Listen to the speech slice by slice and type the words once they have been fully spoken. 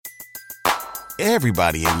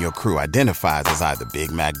Everybody in your crew identifies as either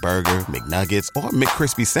Big Mac Burger, McNuggets, or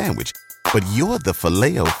McCrispy Sandwich. But you're the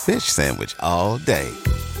Filet-O-Fish Sandwich all day.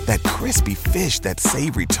 That crispy fish, that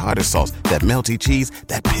savory tartar sauce, that melty cheese,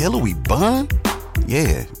 that pillowy bun.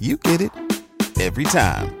 Yeah, you get it. Every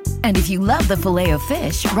time. And if you love the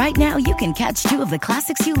Filet-O-Fish, right now you can catch two of the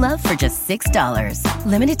classics you love for just $6.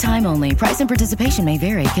 Limited time only. Price and participation may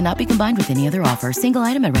vary. Cannot be combined with any other offer. Single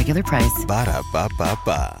item at regular price.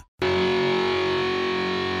 Ba-da-ba-ba-ba.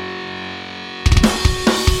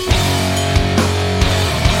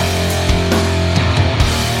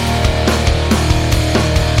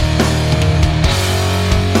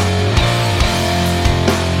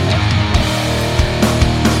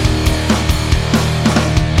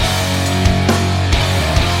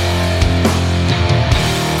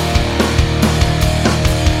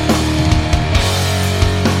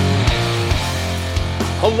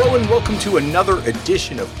 Hello and welcome to another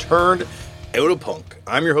edition of Turned Out a Punk.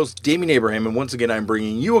 I'm your host, Damien Abraham, and once again I'm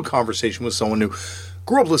bringing you a conversation with someone who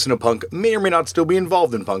grew up listening to punk, may or may not still be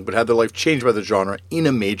involved in punk, but had their life changed by the genre in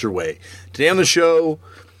a major way. Today on the show,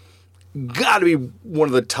 gotta be one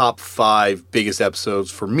of the top 5 biggest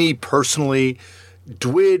episodes for me personally.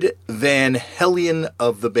 Dwid Van Hellion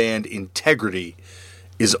of the band Integrity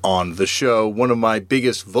is on the show. One of my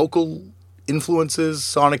biggest vocal influences,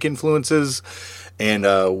 sonic influences, and,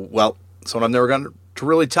 someone I've never gotten to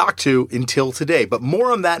really talk to until today. But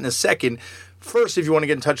more on that in a second. First, if you want to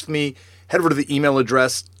get in touch with me, head over to the email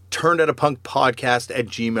address,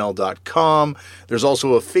 turnedoutapunkpodcast@gmail.com. There's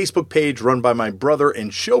also a Facebook page run by my brother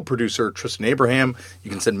and show producer, Tristan Abraham.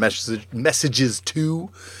 You can send messages to.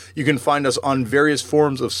 You can find us on various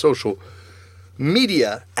forms of social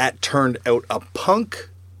media at Turned Out a Punk.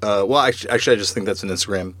 Actually, I just think that's an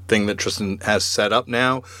Instagram thing that Tristan has set up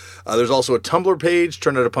now. There's also a Tumblr page,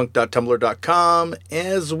 turnedoutapunk.tumblr.com,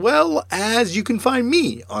 as well as you can find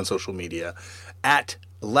me on social media at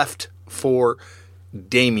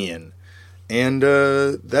Left4Damien. And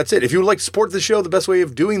that's it. If you would like to support the show, the best way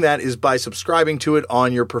of doing that is by subscribing to it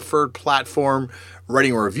on your preferred platform,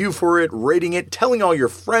 writing a review for it, rating it, telling all your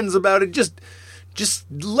friends about it. Just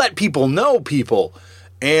let people know people.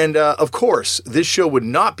 And, of course, this show would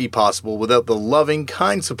not be possible without the loving,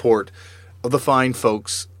 kind support of the fine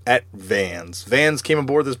folks at Vans. Vans came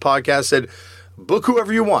aboard this podcast, said, book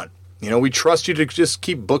whoever you want. You know, we trust you to just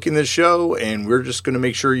keep booking this show, and we're just going to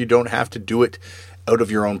make sure you don't have to do it out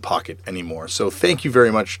of your own pocket anymore. So thank you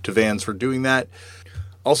very much to Vans for doing that.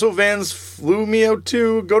 Also, Vans flew me out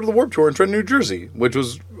to go to the Warped Tour in Trenton, New Jersey, which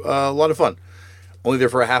was a lot of fun. Only there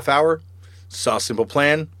for a half hour. Saw Simple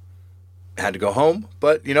Plan. Had to go home,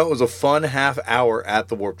 but, it was a fun half hour at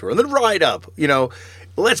the Warped Tour. And the ride up,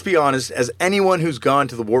 let's be honest, as anyone who's gone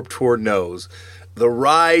to the Warped Tour knows, the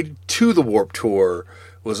ride to the Warped Tour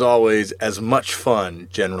was always as much fun,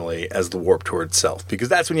 generally, as the Warped Tour itself. Because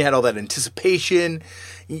that's when you had all that anticipation.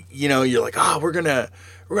 You're like, we're gonna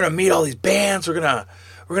meet all these bands, we're gonna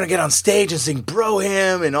get on stage and sing Bro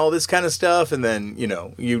Hymn and all this kind of stuff. And then,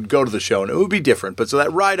 you'd go to the show and it would be different. But so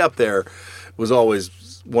that ride up there was always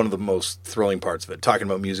one of the most thrilling parts of it, talking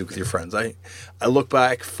about music with your friends. I look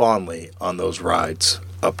back fondly on those rides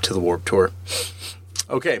up to the Warped Tour.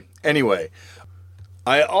 Okay, anyway,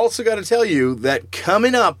 I also got to tell you that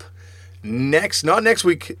coming up not next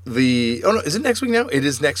week, is it next week now? It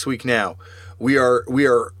is next week now. We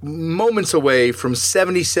are moments away from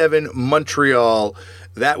 77 Montreal.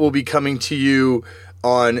 That will be coming to you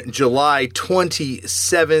on July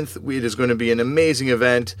 27th. It is going to be an amazing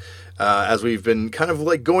event. As we've been kind of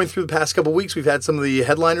like going through the past couple weeks, we've had some of the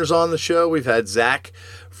headliners on the show. We've had Zach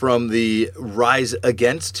from the Rise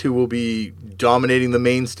Against, who will be dominating the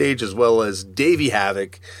main stage, as well as Davey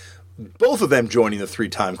Havoc, both of them joining the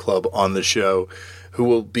 3-Time Club on the show, who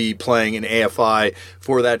will be playing in AFI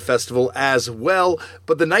for that festival as well.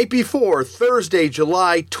 But the night before, Thursday,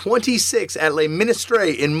 July 26th at Les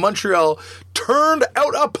Ministres in Montreal, Turned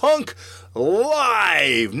Out a Punk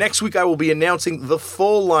live. Next week, I will be announcing the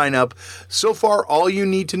full lineup. So far, all you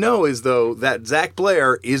need to know is, though, that Zach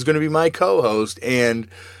Blair is going to be my co-host, and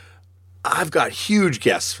I've got huge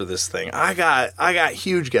guests for this thing. I got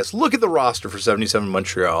huge guests. Look at the roster for 77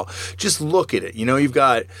 Montreal. Just look at it. You've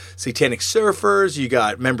got Satanic Surfers, you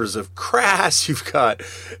got members of Crass, you've got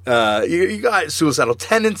you got Suicidal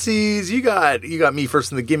Tendencies, you got me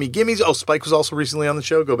first in the Gimme Gimmes. Oh, Spike was also recently on the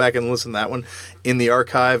show. Go back and listen to that one in the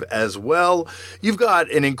archive as well. You've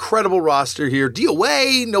got an incredible roster here.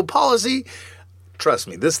 DOA, No Policy. Trust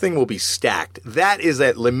me, this thing will be stacked. That is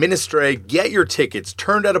at Le Ministre. Get your tickets.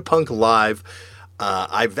 Turned Out a Punk live.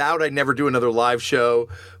 I vowed I'd never do another live show,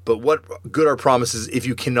 but what good are promises if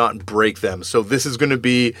you cannot break them? So this is going to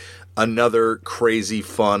be another crazy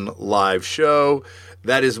fun live show.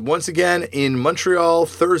 That is once again in Montreal,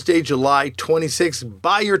 Thursday, July 26th.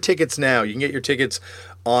 Buy your tickets now. You can get your tickets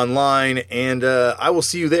online, and I will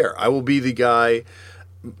see you there. I will be the guy,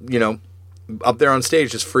 up there on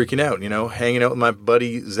stage just freaking out, hanging out with my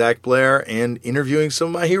buddy Zach Blair and interviewing some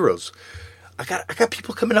of my heroes. I got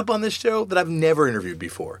people coming up on this show that I've never interviewed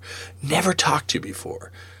before, never talked to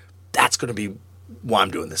before. That's going to be why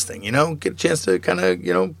I'm doing this thing, get a chance to kind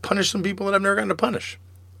of, punish some people that I've never gotten to punish.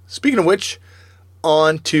 Speaking of which,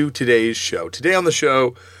 on to today's show. Today on the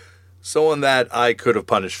show, someone that I could have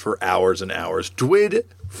punished for hours and hours. Dwid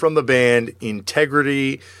from the band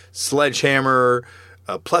Integrity, Sledgehammer,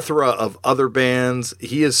 a plethora of other bands.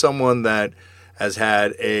 He is someone that has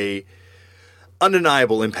had a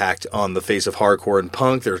undeniable impact on the face of hardcore and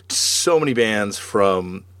punk. There are so many bands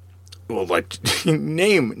from, name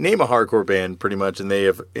a hardcore band pretty much, and they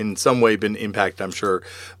have in some way been impacted, I'm sure,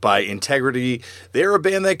 by Integrity. They're a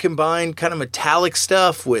band that combined kind of metallic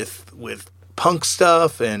stuff with punk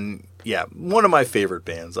stuff, and yeah, one of my favorite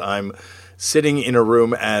bands. I'm sitting in a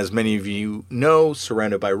room, as many of you know,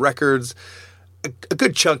 surrounded by records. A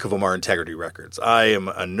good chunk of them are Integrity records. I am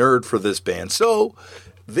a nerd for this band, so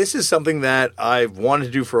this is something that I've wanted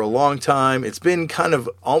to do for a long time. It's been kind of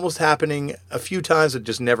almost happening a few times. It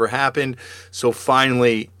just never happened. So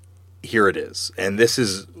finally, here it is. And this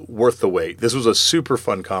is worth the wait. This was a super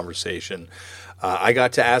fun conversation. I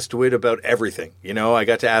got to ask Dwid about everything. I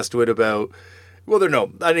got to ask Dwid about... I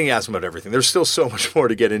didn't ask him about everything. There's still so much more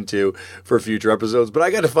to get into for future episodes, but I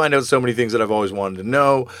got to find out so many things that I've always wanted to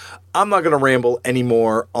know. I'm not going to ramble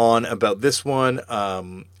anymore on about this one.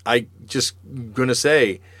 I just going to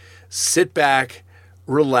say, sit back,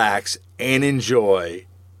 relax, and enjoy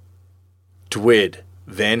Dwid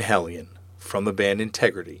Van Hellion from the band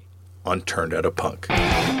Integrity on Turned Out a Punk.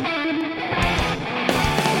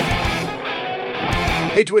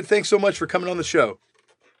 Hey, Dwid, thanks so much for coming on the show.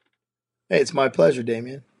 Hey, it's my pleasure,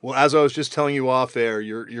 Damien. Well, as I was just telling you off air,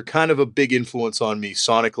 you're kind of a big influence on me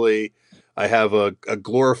sonically. I have a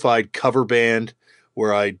glorified cover band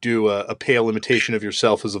where I do a pale imitation of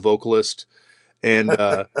yourself as a vocalist, and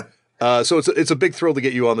so it's a big thrill to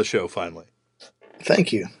get you on the show finally.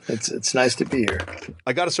 Thank you. It's nice to be here.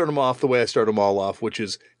 I got to start them off the way I start them all off, which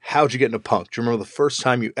is, how'd you get into punk? Do you remember the first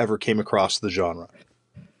time you ever came across the genre?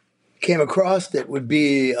 Came across it would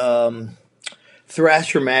be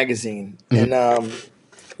Thrasher magazine in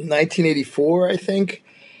 1984, I think.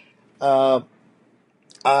 I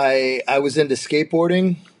was into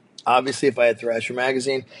skateboarding, obviously, if I had Thrasher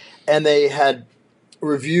magazine, and they had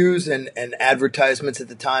reviews and advertisements at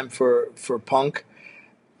the time for punk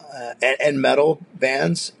and metal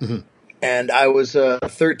bands. Mm-hmm. And I was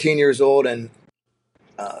 13 years old and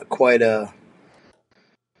quite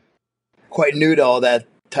new to all that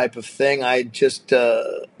type of thing. I just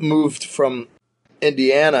moved from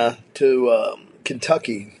Indiana to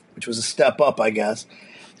Kentucky, which was a step up, I guess.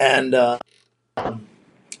 And there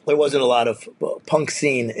wasn't a lot of punk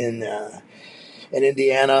scene in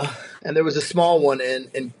Indiana. And there was a small one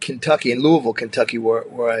in Kentucky, in Louisville, Kentucky,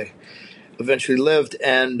 where I eventually lived.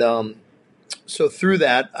 And so through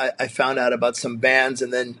that, I found out about some bands,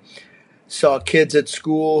 and then saw kids at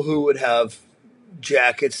school who would have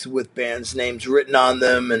jackets with bands' names written on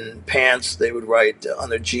them, and pants they would write on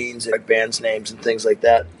their jeans, like bands' names and things like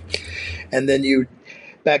that. And then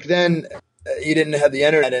back then, you didn't have the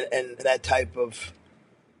internet and that type of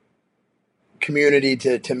community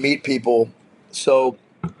to meet people. So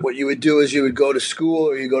what you would do is you would go to school,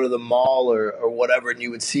 or you go to the mall or whatever, and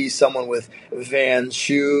you would see someone with Vans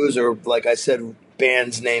shoes, or like I said,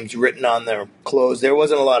 bands' names written on their clothes. There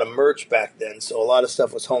wasn't a lot of merch back then, so a lot of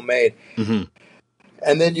stuff was homemade. Mm-hmm.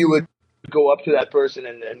 And then you would go up to that person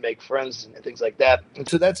and make friends and things like that. And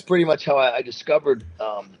so that's pretty much how I discovered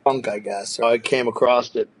punk, I guess. So I came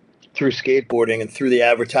across it through skateboarding and through the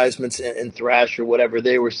advertisements in Thrash or whatever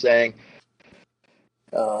they were saying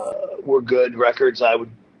were good records. I would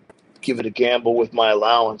give it a gamble with my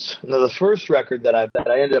allowance. Now, the first record that I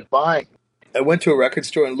ended up buying, I went to a record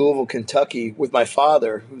store in Louisville, Kentucky with my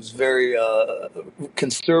father, who's very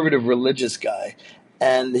conservative religious guy.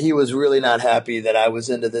 And he was really not happy that I was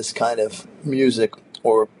into this kind of music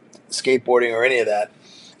or skateboarding or any of that.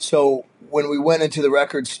 So when we went into the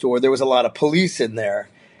record store, there was a lot of police in there.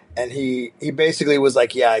 And he basically was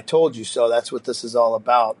like, yeah, I told you so. That's what this is all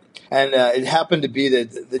about. And it happened to be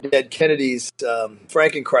that the Dead Kennedys'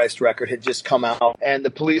 Frankenchrist record had just come out. And the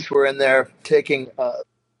police were in there taking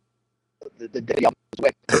the Dead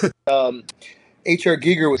away. H.R.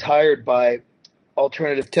 Giger was hired by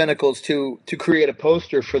alternative tentacles to create a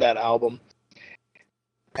poster for that album.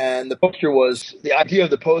 And the idea of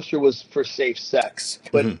the poster was for safe sex.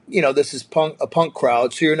 But, this is a punk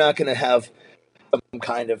crowd, so you're not going to have some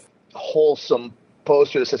kind of wholesome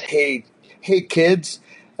poster that says, hey kids,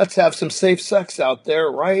 let's have some safe sex out there,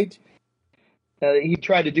 right? He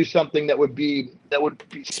tried to do something that would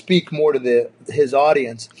speak more to his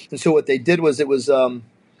audience. And so what they did was, it was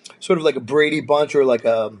sort of like a Brady Bunch, or like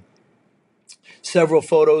several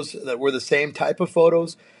photos that were the same type of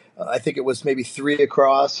photos. I think it was maybe 3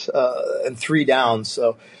 across and 3 down.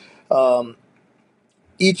 So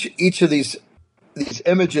each of these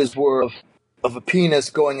images were of a penis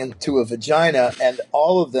going into a vagina, and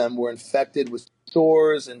all of them were infected with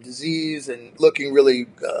sores and disease and looking really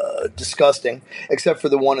disgusting, except for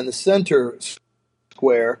the one in the center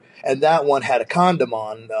square, and that one had a condom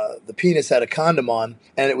on. The penis had a condom on,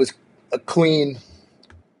 and it was a clean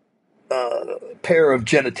pair of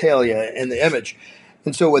genitalia in the image.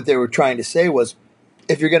 And so what they were trying to say was,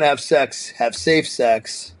 if you're going to have sex, have safe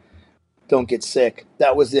sex, don't get sick.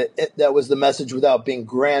 That was it. That was the message, without being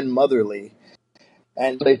grandmotherly.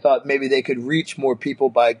 And they thought maybe they could reach more people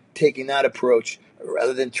by taking that approach,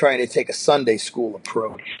 rather than trying to take a Sunday school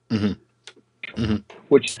approach,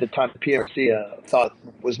 which at the time the PMRC thought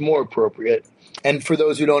was more appropriate. And for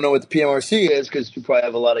those who don't know what the PMRC is, because you probably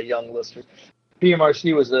have a lot of young listeners,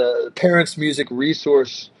 PMRC was the Parents Music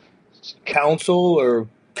Resource Council or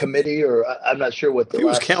Committee, or I'm not sure what it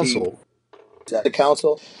was. Council. The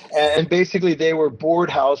council, and basically they were bored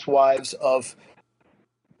housewives of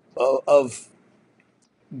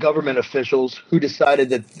government officials who decided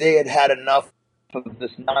that they had had enough of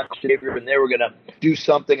this non-behavior, and they were going to do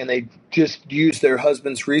something, and they just used their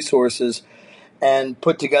husband's resources and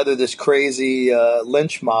put together this crazy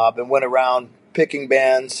lynch mob, and went around picking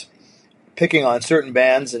on certain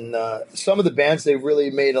bands. And some of the bands, they really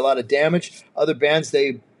made a lot of damage. Other bands,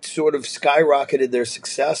 they sort of skyrocketed their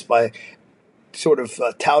success by sort of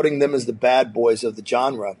touting them as the bad boys of the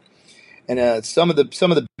genre. And some of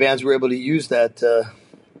the bands were able to use that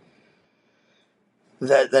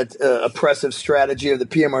oppressive strategy of the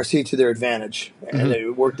PMRC to their advantage, and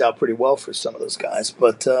it worked out pretty well for some of those guys.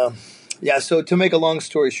 But so to make a long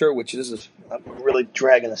story short, which is I'm really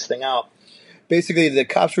dragging this thing out. Basically, the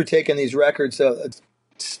cops were taking these records, it's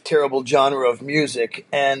a terrible genre of music,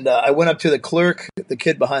 and I went up to the clerk, the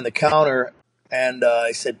kid behind the counter, and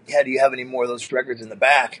I said, "Yeah, do you have any more of those records in the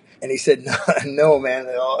back?" And he said, "No, man.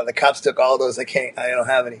 The cops took all those. I don't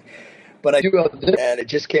have any." But I do have this, and it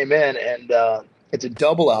just came in, and it's a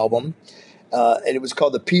double album, and it was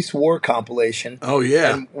called the Peace War Compilation. Oh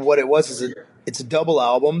yeah. And what it was is it's a double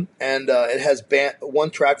album, and it has one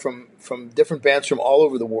track from different bands from all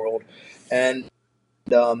over the world. And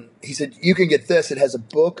he said, you can get this. It has a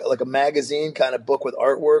book, like a magazine kind of book with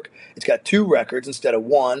artwork. It's got 2 records instead of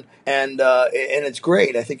 1, and it's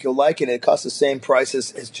great. I think you'll like it. It costs the same price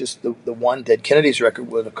as just the one Dead Kennedys record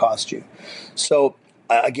would have cost you. So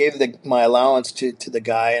I gave my allowance to the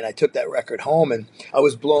guy, and I took that record home, and I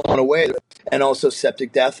was blown away. And also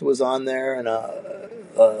Septic Death was on there, and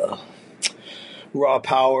Raw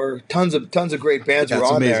Power. Tons of great bands were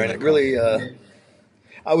on there, and it really...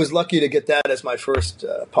 I was lucky to get that as my first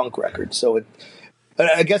punk record. So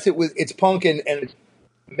I guess it's punk and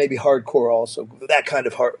maybe hardcore also. That kind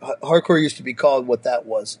of hardcore used to be called what that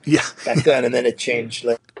was back then, and then it changed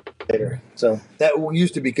later. So that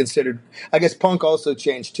used to be considered. I guess punk also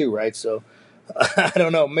changed too, right? So I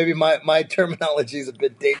don't know. Maybe my terminology is a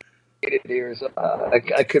bit dated here. So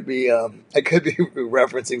I could be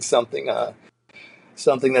referencing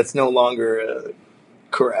something that's no longer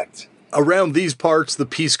correct. Around these parts, the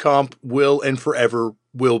Peace Comp will and forever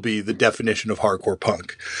will be the definition of hardcore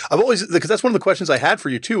punk. Because that's one of the questions I had for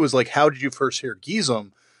you too, was like, how did you first hear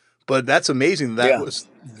Geezum? But that's amazing. That was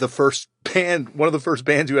the first band, one of the first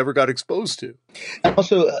bands you ever got exposed to. And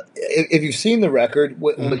also, if you've seen the record,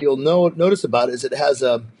 what you'll notice about it is it has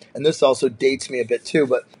and this also dates me a bit too,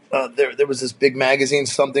 but there was this big magazine,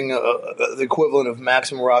 something the equivalent of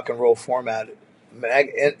Maximum Rock and Roll Format,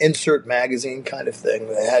 insert magazine kind of thing.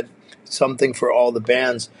 They had something for all the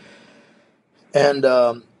bands. And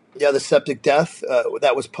the Septic Death,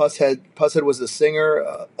 that was Pusshead. Pusshead was the singer.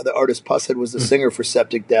 The artist Pusshead was the singer for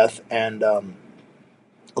Septic Death. And a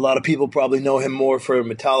lot of people probably know him more for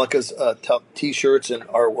Metallica's T-shirts and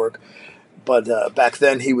artwork. But back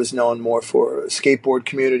then he was known more for skateboard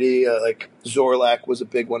community. Like Zorlak was a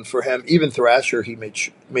big one for him. Even Thrasher, he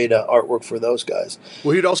made artwork for those guys.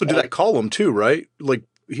 Well, he'd also do that column too, right? Like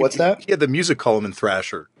what's that? He had the music column in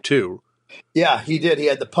Thrasher too. Yeah, he did. He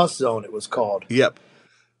had the Puss Zone, it was called. Yep.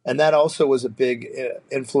 And that also was a big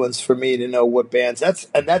influence for me to know what bands.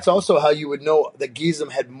 That's also how you would know that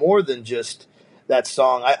Geezem had more than just that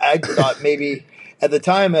song. I thought maybe at the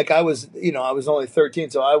time, like I was only 13,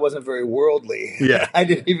 so I wasn't very worldly. Yeah. I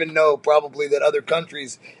didn't even know probably that other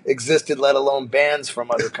countries existed, let alone bands from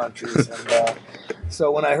other countries. And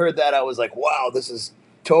so when I heard that, I was like, wow, this is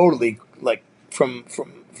totally like from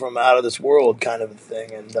out of this world kind of a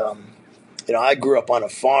thing. And I grew up on a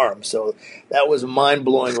farm, so that was a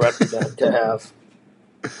mind-blowing record to have.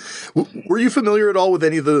 Were you familiar at all with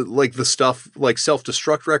any of the stuff like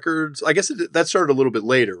Self-Destruct records? I guess that started a little bit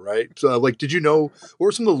later, right? So did you know what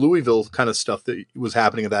were some of the Louisville kind of stuff that was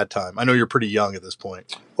happening at that time? I know you're pretty young at this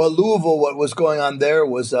point. Well, Louisville, what was going on there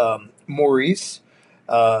was Maurice.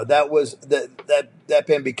 That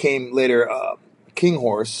band became later King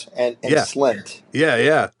Horse and Slint.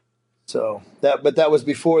 Yeah. So that was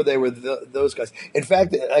before they were those guys. In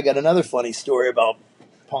fact, I got another funny story about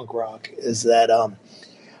punk rock. Is that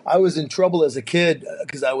I was in trouble as a kid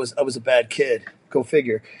because I was a bad kid. Go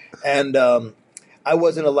figure. And I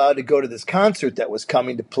wasn't allowed to go to this concert that was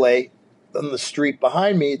coming to play on the street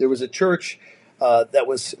behind me. There was a church that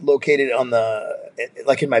was located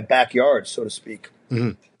in my backyard, so to speak.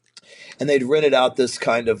 Mm-hmm. And they'd rented out this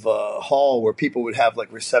kind of hall where people would have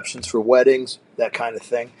like receptions for weddings, that kind of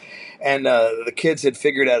thing. And the kids had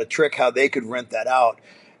figured out a trick how they could rent that out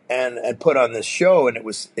and put on this show. And it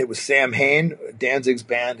was Sam Hain, Danzig's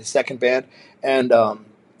band, his second band, and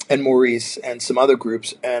Maurice and some other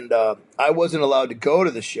groups. And I wasn't allowed to go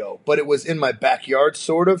to the show, but it was in my backyard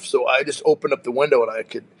sort of. So I just opened up the window and I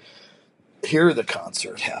could hear the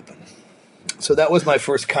concert happen. So that was my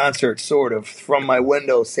first concert, sort of, from my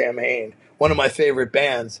window, Sam Hain, one of my favorite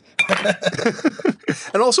bands.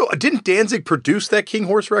 And also, didn't Danzig produce that King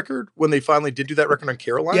Horse record when they finally did do that record on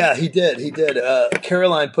Caroline? Yeah, he did.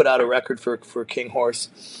 Caroline put out a record for King Horse,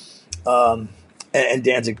 and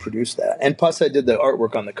Danzig produced that. And Puss, I did the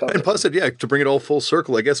artwork on the cover. And Puss, to bring it all full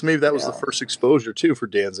circle, I guess maybe that was the first exposure, too, for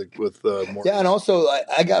Danzig with Maurice. Yeah, and also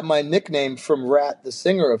I got my nickname from Rat, the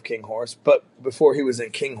singer of King Horse, but before he was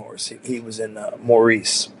in King Horse, he was in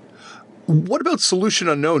Maurice. What about Solution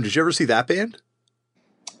Unknown? Did you ever see that band?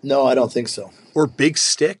 No, I don't think so. Or Big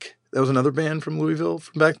Stick? That was another band from Louisville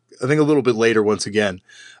from back, I think a little bit later once again.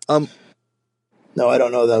 No, I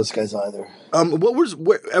don't know those guys either.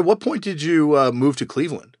 At what point did you move to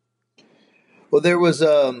Cleveland? Well, there was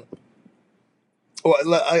I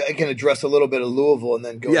can address a little bit of Louisville and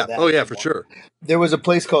then go to that. Oh, yeah, for sure. There was a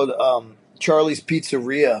place called Charlie's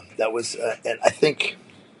Pizzeria that was, and I think,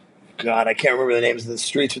 God, I can't remember the names of the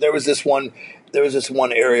streets, but there was this one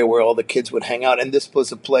area where all the kids would hang out, and this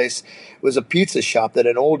was a place, it was a pizza shop that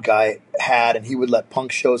an old guy had, and he would let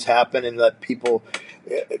punk shows happen and let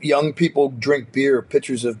young people drink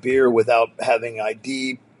pitchers of beer without having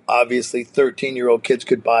ID. Obviously, 13-year-old kids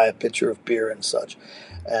could buy a pitcher of beer and such.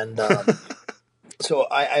 And so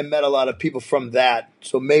I met a lot of people from that.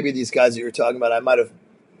 So maybe these guys that you're talking about, I might have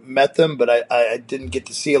met them, but I didn't get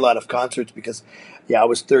to see a lot of concerts because, I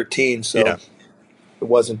was 13, so it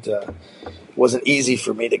wasn't easy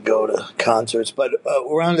for me to go to concerts. But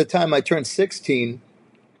around the time I turned 16,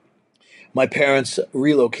 my parents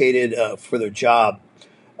relocated for their job.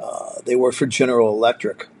 They worked for General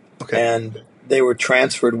Electric, and they were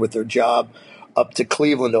transferred with their job up to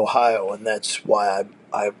Cleveland, Ohio, and that's why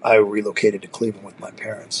I relocated to Cleveland with my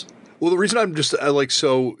parents. Well, the reason I'm just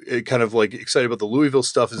so kind of like excited about the Louisville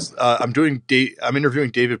stuff is I'm interviewing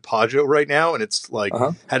David Paggio right now, and it's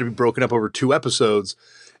had to be broken up over 2 episodes,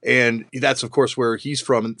 and that's of course where he's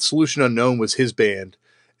from. And Solution Unknown was his band,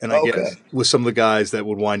 and I guess with some of the guys that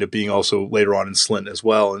would wind up being also later on in Slint as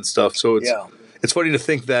well and stuff. So it's funny to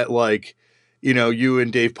think that you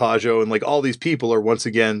and Dave Paggio and like all these people are once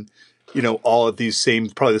again all at these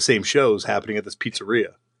probably the same shows happening at this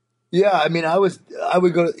pizzeria. Yeah, I mean, I would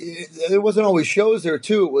go. There wasn't always shows there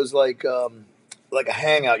too. It was like a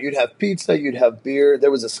hangout. You'd have pizza, you'd have beer. There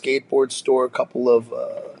was a skateboard store, a couple of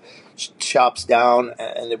shops down,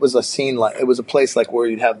 and it was a scene it was a place like where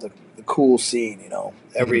you'd have the cool scene.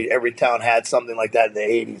 Every town had something like that in the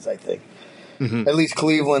 '80s, I think. Mm-hmm. At least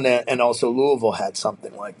Cleveland and also Louisville had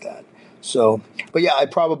something like that. So, but I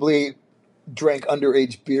probably drank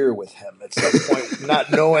underage beer with him at some point,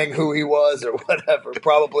 not knowing who he was or whatever,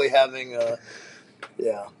 probably having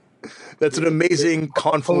That's an amazing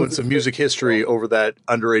confluence of music history over that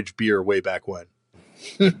underage beer way back when.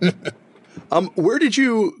 Where did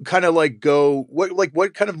you kind of go?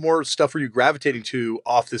 What kind of more stuff were you gravitating to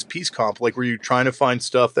off this Peace Comp? Were you trying to find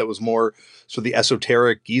stuff that was more sort of the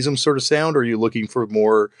esoteric Geezem sort of sound, or are you looking for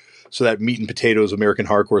more that meat and potatoes American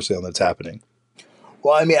hardcore sound that's happening?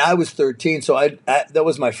 Well, I mean, I was 13, so I that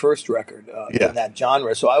was my first record in that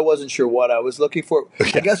genre. So I wasn't sure what I was looking for.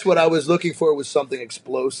 I guess what I was looking for was something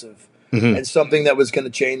explosive and something that was going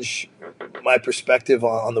to change my perspective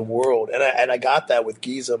on the world. And I got that with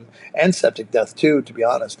Gizem and Septic Death too, to be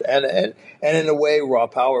honest. And in a way, Raw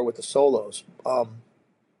Power with the solos.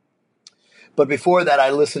 But before that, I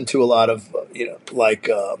listened to a lot of like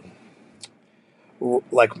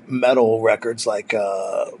metal records, like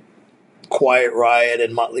Quiet Riot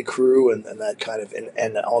and Motley Crue and that kind of,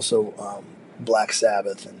 and also Black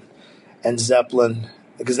Sabbath and Zeppelin,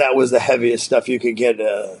 because that was the heaviest stuff you could get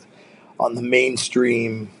on the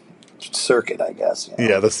mainstream circuit, I guess. You know?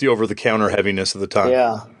 Yeah, that's the over-the-counter heaviness of the time.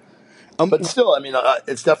 Yeah. But still, I mean,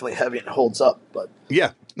 it's definitely heavy and it holds up. But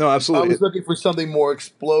yeah, no, absolutely. I was looking for something more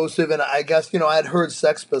explosive, and I guess, I had heard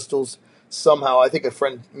Sex Pistols somehow. I think a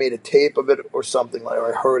friend made a tape of it or something,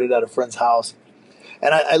 or I heard it at a friend's house.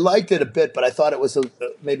 And I liked it a bit, but I thought it was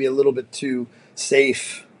maybe a little bit too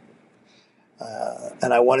safe.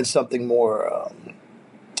 And I wanted something more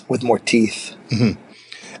with more teeth. Mm-hmm.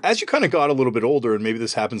 As you kind of got a little bit older, and maybe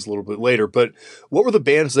this happens a little bit later, but what were the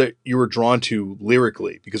bands that you were drawn to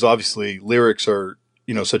lyrically? Because obviously lyrics are,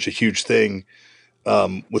 such a huge thing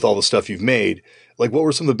with all the stuff you've made. Like, what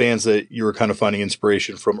were some of the bands that you were kind of finding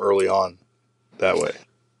inspiration from early on that way?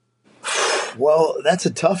 Well, that's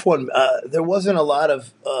a tough one. There wasn't a lot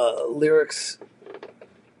of lyrics.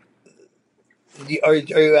 Are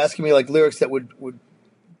you asking me like lyrics that would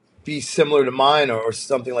be similar to mine or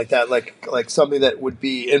something like that? Like something that would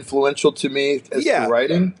be influential to me as to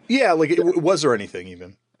writing? Yeah, like was there anything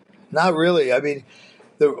even? Not really. I mean,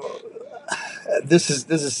 this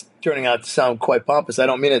is turning out to sound quite pompous. I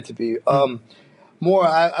don't mean it to be.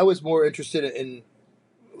 I was more interested in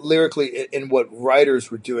lyrically in what writers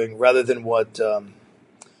were doing rather than what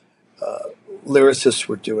lyricists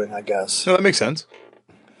were doing, I guess. No, that makes sense.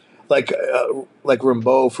 Like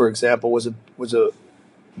Rimbaud, for example, was a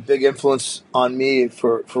big influence on me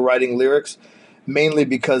for writing lyrics, mainly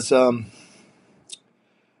because I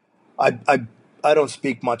don't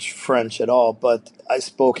speak much French at all, but I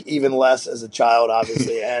spoke even less as a child,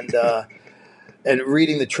 obviously, and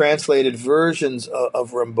reading the translated versions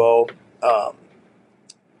of Rimbaud.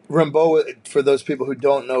 Rimbaud, for those people who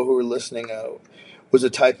don't know who are listening, was a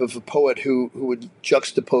type of a poet who would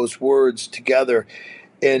juxtapose words together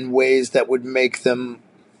in ways that would make them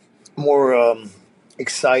more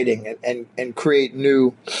exciting and create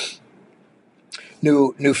new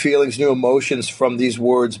feelings, new emotions from these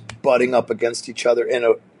words butting up against each other in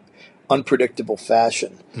a unpredictable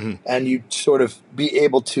fashion. Mm-hmm. And you sort of be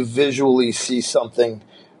able to visually see something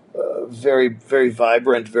very, very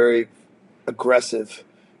vibrant, very aggressive.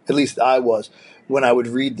 At least I was, when I would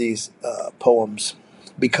read these poems,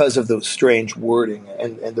 because of the strange wording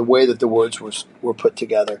and the way that the words were put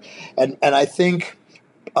together. And I think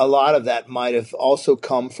a lot of that might have also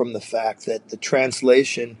come from the fact that the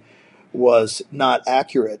translation was not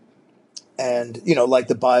accurate. And, like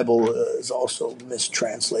the Bible is also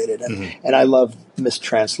mistranslated. And I love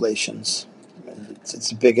mistranslations.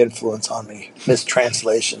 It's a big influence on me.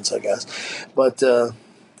 Mistranslations, I guess. But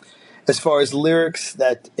as far as lyrics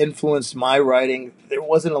that influenced my writing, there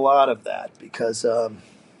wasn't a lot of that because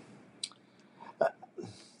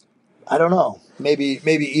I don't know. Maybe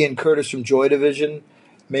Ian Curtis from Joy Division,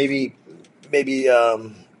 maybe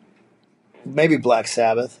Black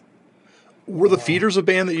Sabbath. Were the Feeders a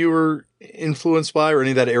band that you were influenced by, or any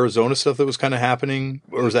of that Arizona stuff that was kind of happening,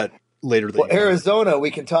 or was that later? Arizona,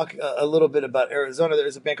 we can talk a little bit about Arizona.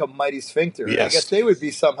 There's a band called Mighty Sphincter. Yes. I guess they would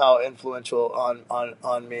be somehow influential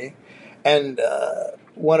on me. And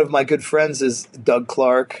one of my good friends is Doug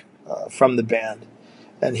Clark from the band,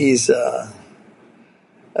 and he's a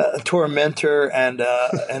tormentor and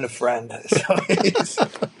a friend. So he's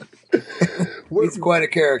quite a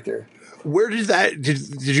character. Where did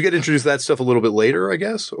you get introduced to that stuff a little bit later, I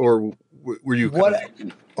guess, or were you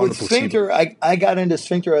with Sphincter? I got into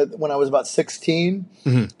Sphincter when I was about 16,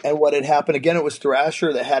 and what had happened again? It was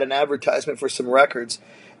Thrasher that had an advertisement for some records.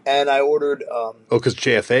 And I ordered... because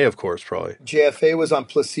JFA, of course, probably. JFA was on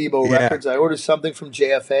Placebo Records. I ordered something from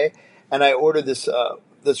JFA, and I ordered this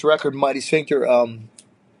record, Mighty Sphincter.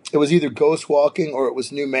 It was either Ghost Walking or it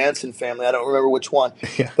was New Manson Family. I don't remember which one.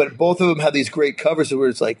 Yeah. But both of them had these great covers where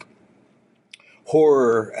it's like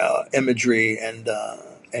horror imagery and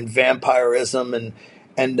vampirism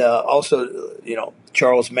and also,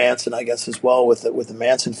 Charles Manson, I guess, as well with the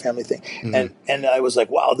Manson family thing. Mm-hmm. And I was like,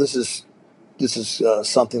 wow, this is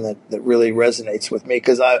something that really resonates with me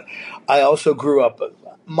because I also grew up.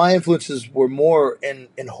 My influences were more in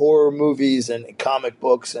horror movies and comic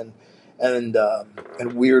books and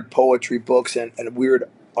and weird poetry books and weird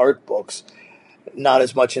art books. Not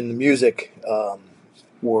as much in the music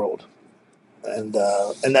world, and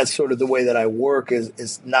that's sort of the way that I work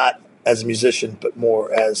is not as a musician, but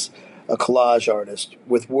more as a collage artist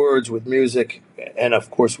with words, with music, and of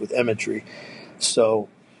course with imagery. So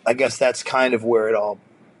I guess that's kind of where it all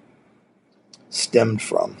stemmed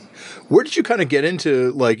from. Where did you kind of get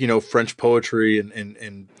into, like, you know, French poetry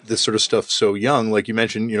and this sort of stuff so young? Like you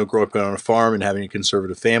mentioned, you know, growing up on a farm and having a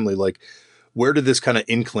conservative family. Like, where did this kind of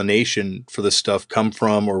inclination for this stuff come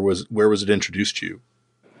from, or where was it introduced to you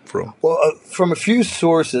from? Well, from a few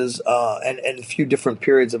sources and a few different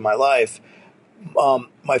periods of my life.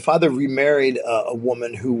 My father remarried a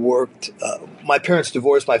woman who worked. My parents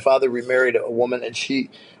divorced. My father remarried a woman, and she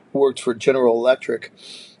worked for General Electric,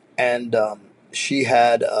 and she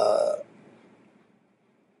had a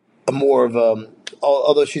more of a.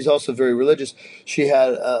 Although she's also very religious, she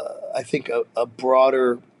had, I think, a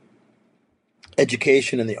broader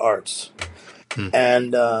education in the arts.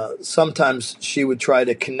 And sometimes she would try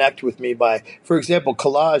to connect with me by, for example,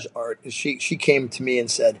 collage art. She came to me and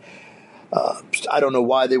said, I don't know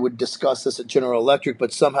why they would discuss this at General Electric,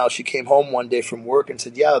 but somehow she came home one day from work and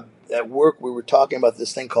said, yeah, at work we were talking about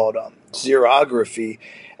this thing called xerography.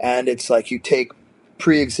 And it's like you take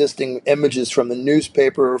pre-existing images from the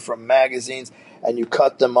newspaper or from magazines, and you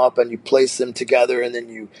cut them up and you place them together, and then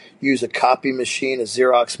you use a copy machine, a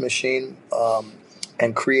Xerox machine,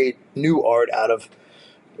 and create new art out of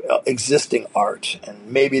existing art. And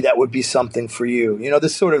maybe that would be something for you. You know,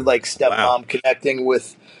 this sort of like stepmom connecting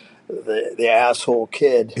with the asshole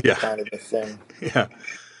kid kind of a thing. Yeah.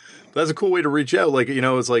 That's a cool way to reach out. Like, you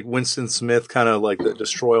know, it's like Winston Smith, kind of like the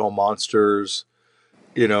Destroy All Monsters,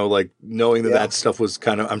 you know, like knowing that stuff was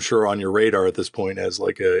kind of, I'm sure, on your radar at this point as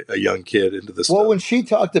like a young kid into this stuff. When she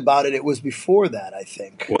talked about it, it was before that, I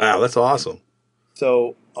think. Wow, that's awesome.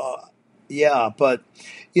 So, but,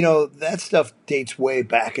 you know, that stuff dates way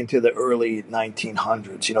back into the early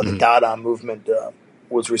 1900s. You know, the Dada movement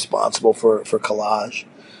was responsible for collage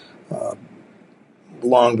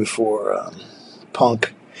long before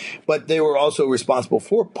punk. But they were also responsible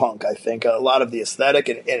for punk, I think. A lot of the aesthetic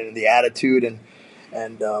and the attitude and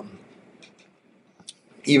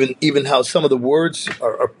even how some of the words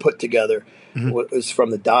are put together was from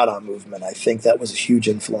the Dada movement. I think that was a huge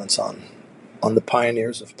influence on the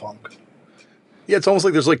pioneers of punk. Yeah, it's almost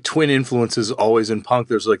like there's like twin influences always in punk.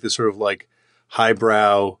 There's like this sort of like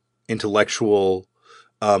highbrow intellectual,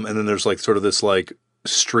 and then there's like sort of this like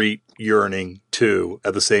street yearning too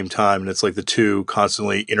at the same time. And it's like the two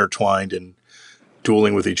constantly intertwined and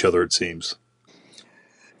dueling with each other, it seems.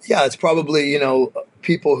 Yeah, it's probably, you know,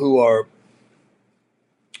 people who are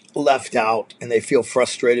left out and they feel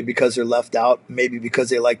frustrated because they're left out, maybe because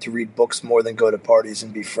they like to read books more than go to parties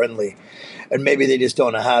and be friendly. And maybe they just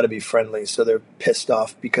don't know how to be friendly, so they're pissed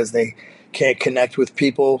off because they can't connect with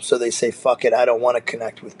people, so they say, fuck it, I don't want to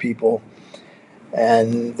connect with people.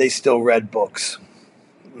 And they still read books.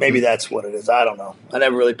 Maybe that's what it is. I don't know. I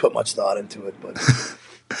never really put much thought into it, but...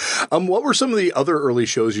 What were some of the other early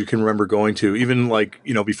shows you can remember going to, even like,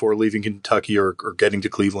 you know, before leaving Kentucky or getting to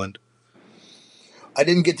Cleveland? I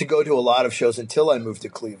didn't get to go to a lot of shows until I moved to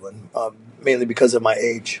Cleveland, mainly because of my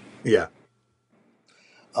age. Yeah.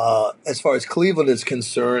 As far as Cleveland is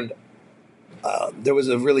concerned, there was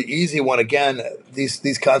a really easy one. Again,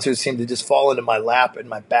 these concerts seem to just fall into my lap in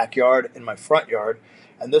my backyard, in my front yard.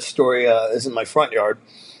 And this story is in my front yard.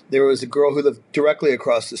 There was a girl who lived directly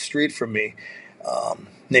across the street from me,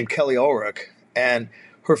 named Kelly Ulrich, and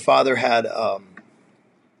her father had a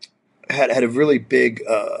really big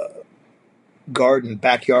garden,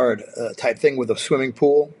 backyard type thing with a swimming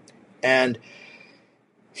pool, and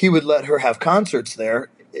he would let her have concerts there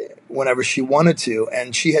whenever she wanted to.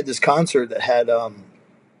 And she had this concert that had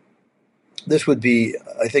this would be,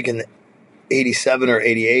 I think, in 87 or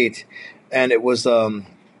 88, and it was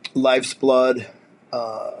Life's Blood,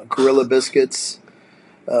 Gorilla Biscuits,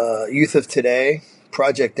 Youth of Today,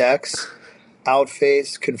 Project X,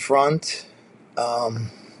 Outface, Confront,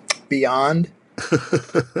 Beyond,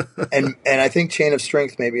 and I think Chain of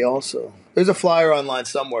Strength maybe also. There's a flyer online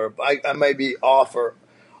somewhere. I might be off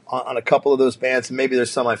on a couple of those bands, and maybe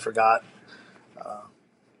there's some I forgot.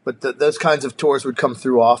 But those kinds of tours would come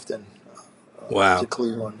through often. Wow. To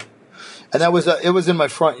Cleveland, and that was it was in my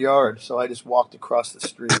front yard, so I just walked across the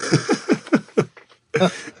street.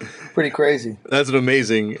 Pretty crazy. That's an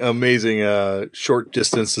amazing short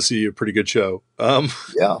distance to see a pretty good show.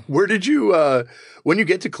 Yeah. Where did you, when you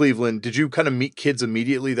get to Cleveland, did you kind of meet kids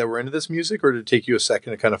immediately that were into this music, or did it take you a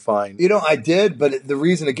second to kind of find? You know, I did, but the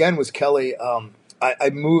reason again was Kelly.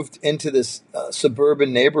 I moved into this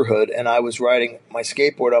suburban neighborhood, and I was riding my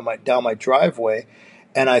skateboard down my driveway,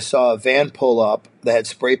 and I saw a van pull up that had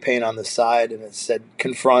spray paint on the side, and it said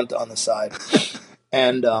 "Confront" on the side.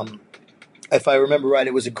 And if I remember right,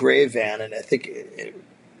 it was a gray van, and I think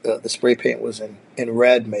the spray paint was in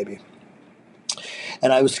red, maybe.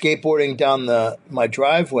 And I was skateboarding down my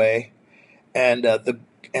driveway, and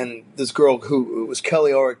this girl who was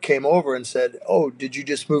Kelly Orrick came over and said, "Oh, did you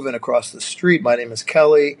just move in across the street? My name is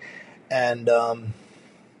Kelly, and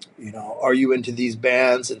are you into these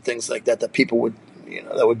bands and things like that?" That people would,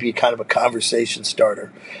 that would be kind of a conversation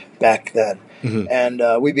starter back then. Mm-hmm. And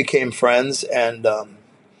we became friends, and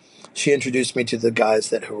she introduced me to the guys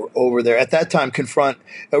that were over there at that time. Confront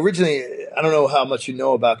originally. I don't know how much you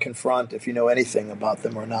know about Confront, if you know anything about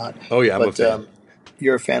them or not. Oh yeah, I'm a fan.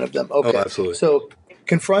 You're a fan of them. Okay, oh, absolutely. So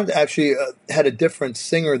Confront actually had a different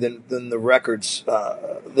singer than the records,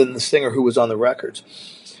 than the singer who was on the records.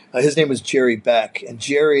 His name was Jerry Beck, and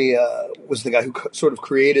Jerry was the guy who sort of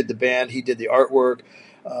created the band. He did the artwork,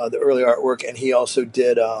 the early artwork, and he also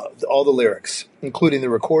did all the lyrics, including the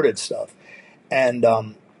recorded stuff. And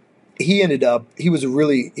he is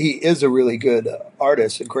a really good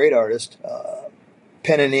artist, a great artist,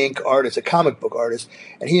 pen and ink artist, a comic book artist.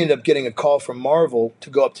 And he ended up getting a call from Marvel to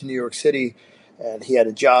go up to New York City, and he had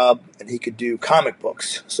a job and he could do comic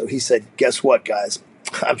books. So he said, "Guess what, guys?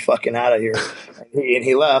 I'm fucking out of here." And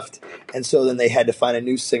he left. And so then they had to find a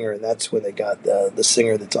new singer, and that's when they got the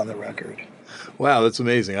singer that's on the record. Wow, that's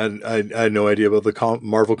amazing. I had no idea about the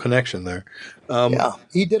Marvel connection there. Yeah,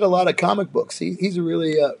 he did a lot of comic books. He's a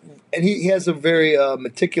really and he has a very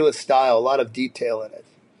meticulous style, a lot of detail in it.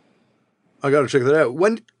 I got to check that out.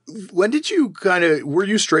 When did you were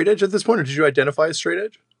you straight edge at this point, or did you identify as straight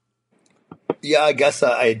edge? Yeah, I guess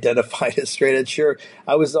I identified as straight edge. Sure,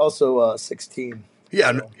 I was also 16.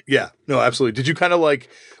 Yeah, so. No, absolutely. Did you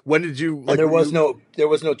when did you? And there was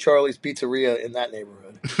no Charlie's Pizzeria in that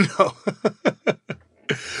neighborhood. No.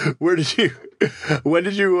 When did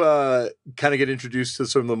you kind of get introduced to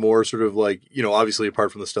some of the more sort of obviously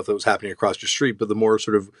apart from the stuff that was happening across your street, but the more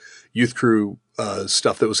sort of youth crew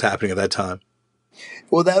stuff that was happening at that time?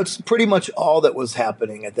 Well, that's pretty much all that was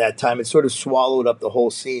happening at that time. It sort of swallowed up the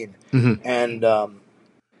whole scene. Mm-hmm. And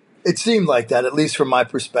it seemed like that, at least from my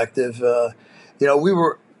perspective.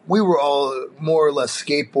 We were all more or less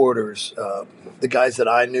skateboarders, the guys that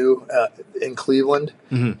I knew in Cleveland.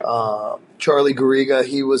 Mm-hmm. Charlie Garriga,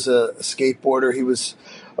 he was a skateboarder. He was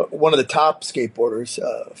one of the top skateboarders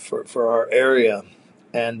for our area.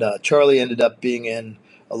 And Charlie ended up being in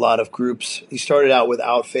a lot of groups. He started out with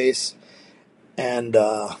Outface and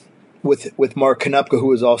with Mark Konopka, who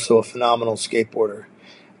was also a phenomenal skateboarder.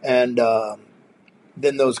 And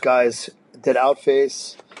then those guys did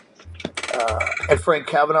Outface. And Frank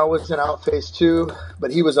Cavanaugh was in Outface too,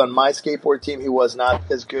 but he was on my skateboard team. He was not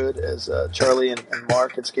as good as Charlie and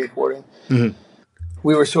Mark at skateboarding. Mm-hmm.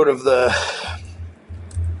 We were sort of the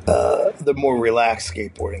more relaxed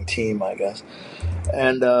skateboarding team, I guess.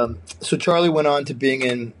 And so Charlie went on to being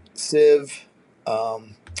in Civ,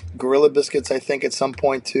 Gorilla Biscuits, I think, at some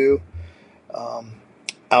point too,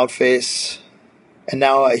 Outface, and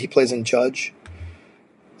now he plays in Judge.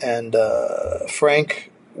 And Frank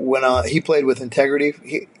went on. He played with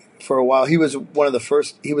Integrity for a while. He was one of the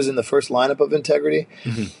first. He was in the first lineup of Integrity.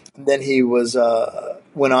 Mm-hmm. And then he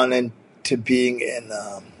went on into being in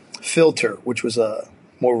Filter, which was a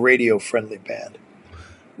more radio friendly band.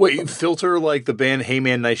 Wait, Filter, like the band Hey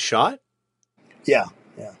Man Nice Shot? Yeah.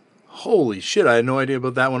 Holy shit! I had no idea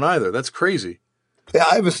about that one either. That's crazy. Yeah,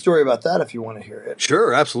 I have a story about that if you want to hear it.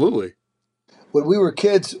 Sure, absolutely. When we were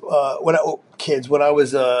kids, when I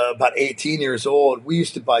was about 18 years old, we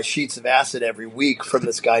used to buy sheets of acid every week from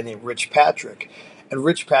this guy named Rich Patrick. And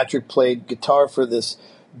Rich Patrick played guitar for this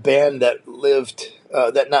band that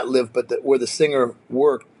where the singer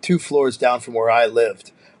worked 2 floors down from where I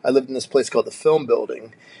lived. I lived in this place called the Film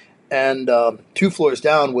Building. And 2 floors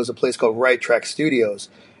down was a place called Right Track Studios.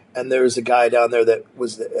 And there was a guy down there that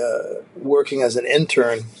was working as an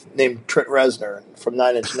intern named Trent Reznor from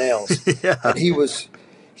Nine Inch Nails. Yeah. And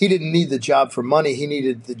he didn't need the job for money. He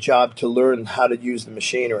needed the job to learn how to use the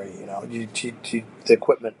machinery, the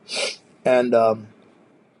equipment. And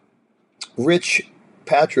Rich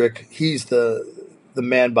Patrick, he's the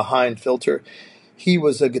man behind Filter. He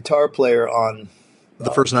was a guitar player on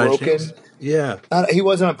the first Nine Inch Nails. Yeah. He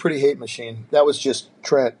wasn't on Pretty Hate Machine. That was just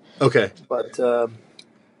Trent. Okay.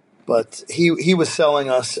 But he was selling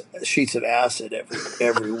us sheets of acid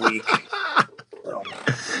every week.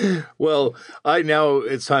 Well, now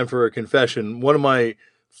it's time for a confession. One of my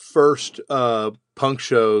first punk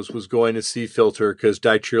shows was going to see Filter because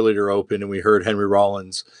Die Cheerleader opened, and we heard Henry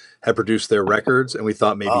Rollins had produced their records, and we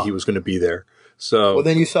thought maybe he was going to be there. So, well,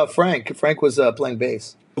 then you saw Frank. Frank was playing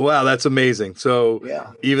bass. Wow, that's amazing. So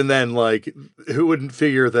Yeah. even then, like, who wouldn't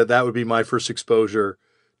figure that that would be my first exposure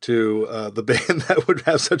to the band that would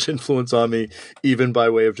have such influence on me, even by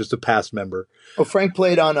way of just a past member? Well, Frank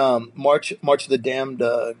played on March of the Damned,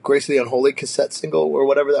 Grace of the Unholy cassette single or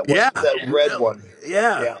whatever that was. Yeah. That red one.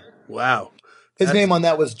 Yeah. Wow. His name on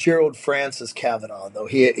that was Gerald Francis Kavanaugh, though.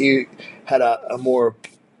 He had a more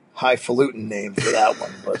highfalutin name for that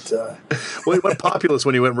one. But Well, he went populist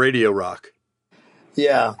when he went radio rock.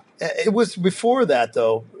 yeah, it was before that,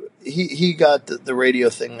 though. He got the radio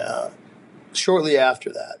thing shortly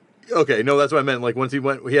after that. Okay, no, that's what I meant. Like once he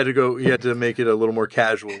went, he had to make it a little more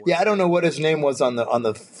casual. Yeah, I don't know what his name was on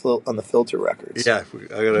the Filter records. Yeah,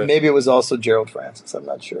 Maybe it was also Gerald Francis. I'm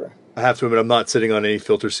not sure. I have to admit, I'm not sitting on any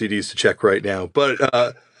Filter CDs to check right now.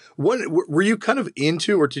 But what were you kind of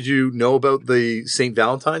into, or did you know about the St.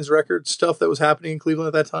 Valentine's record stuff that was happening in Cleveland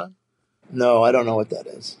at that time? No, I don't know what that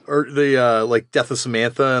is. Or the like Death of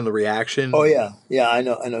Samantha and the Reaction? Oh yeah, I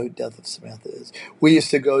know who Death of Samantha is. We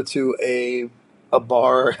used to go to a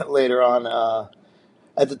bar later on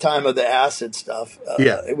at the time of the acid stuff.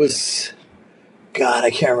 It was, God,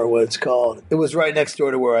 I can't remember what it's called. It was right next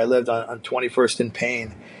door to where I lived on 21st and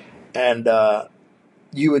Payne, and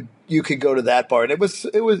you could go to that bar, and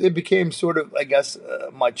it became sort of, I guess,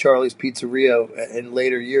 my Charlie's Pizzeria in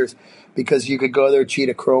later years, because you could go there.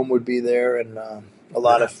 Cheetah Chrome would be there, and a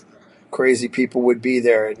lot of crazy people would be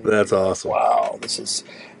there. And, that's awesome. Wow, this is,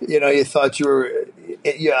 you thought you were.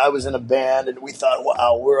 I was in a band, and we thought,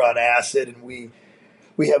 wow, we're on acid, and we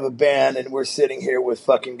have a band, and we're sitting here with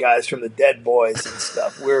fucking guys from the Dead Boys and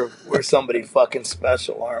stuff. We're somebody fucking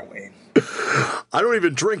special, aren't we? I don't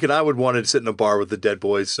even drink, and I would want to sit in a bar with the Dead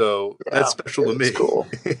Boys, so that's special to me. Cool.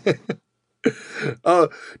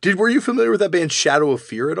 Were you familiar with that band Shadow of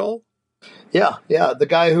Fear at all? Yeah. The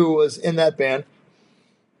guy who was in that band,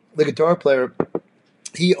 the guitar player,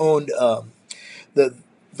 he owned the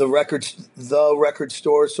record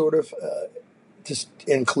store sort of just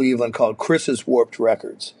in Cleveland called Chris's Warped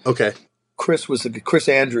Records. Okay. Chris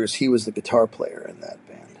Andrews. He was the guitar player in that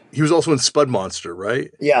band. He was also in Spud Monster,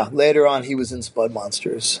 right? Yeah. Later on, he was in Spud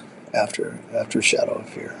Monsters after Shadow of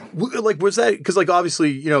Fear. Like, was that because, like,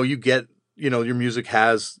 obviously, you get, your music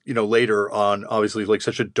has, later on, obviously, like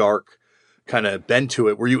such a dark kind of bent to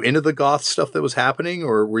it. Were you into the goth stuff that was happening,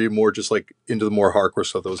 or were you more just like into the more hardcore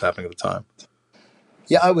stuff that was happening at the time?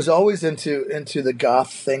 Yeah, I was always into the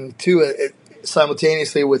goth thing too.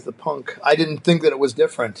 Simultaneously with the punk, I didn't think that it was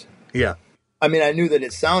different. Yeah, I mean, I knew that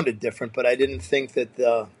it sounded different, but I didn't think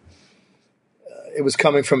that it was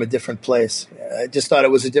coming from a different place. I just thought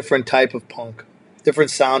it was a different type of punk,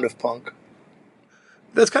 different sound of punk.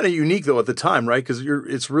 That's kind of unique though at the time, right? Because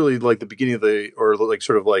it's really like the beginning of the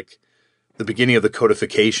beginning of the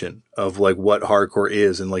codification of like what hardcore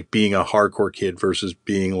is, and like being a hardcore kid versus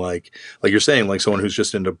being like you're saying, like someone who's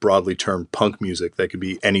just into broadly termed punk music that could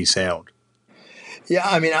be any sound. Yeah,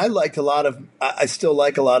 I mean, I still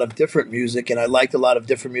like a lot of different music, and I liked a lot of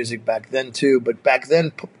different music back then too. But back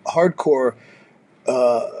then, hardcore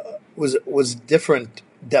was different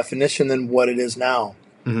definition than what it is now.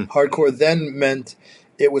 Mm-hmm. Hardcore then meant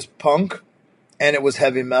it was punk and it was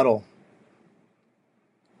heavy metal.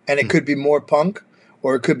 And it could be more punk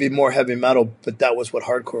or it could be more heavy metal, but that was what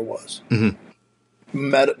hardcore was.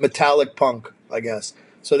 Mm-hmm. Metallic punk, I guess.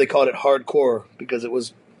 So they called it hardcore because it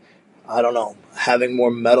was, I don't know, having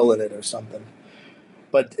more metal in it or something.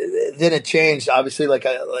 But then it changed, obviously, like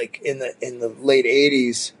in the late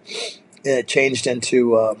 80s, and it changed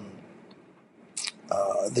into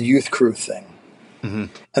the Youth Crew thing. Mm-hmm.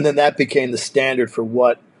 And then that became the standard for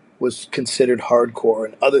what was considered hardcore,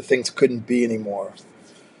 and other things couldn't be anymore.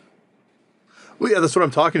 Well, yeah, that's what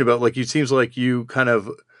I'm talking about. Like, it seems like you kind of,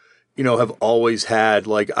 have always had,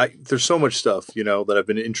 like, there's so much stuff, that I've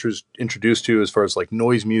been introduced to as far as like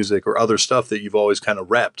noise music or other stuff that you've always kind of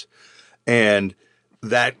repped. And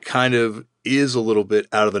that kind of is a little bit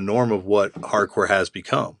out of the norm of what hardcore has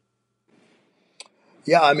become.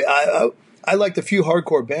 Yeah, I mean, I liked a few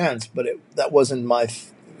hardcore bands, but that wasn't my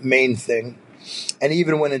main thing. And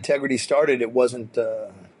even when Integrity started, it wasn't.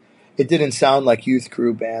 It didn't sound like Youth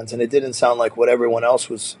Crew bands, and it didn't sound like what everyone else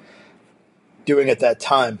was doing at that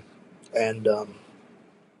time. And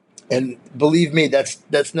believe me,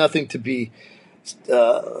 that's nothing to be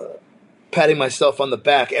patting myself on the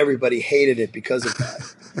back. Everybody hated it because of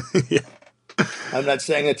that. Yeah. I'm not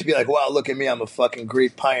saying it to be like, wow, look at me, I'm a fucking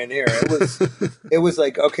great pioneer. It was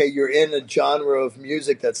like, okay, you're in a genre of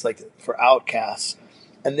music that's like for outcasts,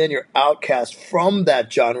 and then you're outcast from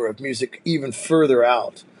that genre of music even further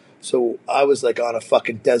out. So I was like on a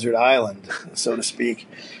fucking desert island, so to speak,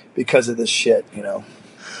 because of this shit, you know.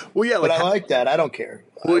 Well, yeah, But I like that. I don't care.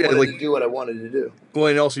 Well, I yeah, wanted to do what I wanted to do. Well,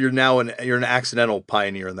 and also you're an accidental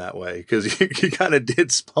pioneer in that way, because you kind of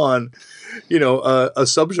did spawn, a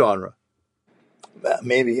subgenre.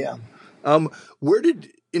 Maybe, yeah. Where did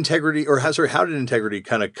Integrity, how did Integrity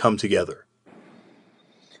kind of come together?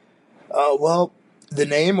 Well, the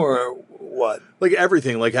name or what? Like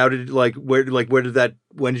everything. Like where did that?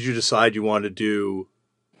 When did you decide you wanted to do?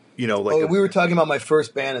 We were talking about my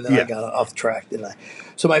first band, and then I got off track, didn't I?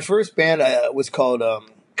 So my first band was called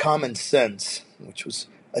Common Sense, which was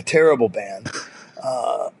a terrible band.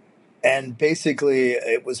 And basically,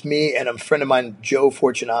 it was me and a friend of mine, Joe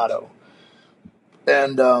Fortunato.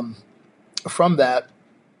 And from that,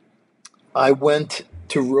 I went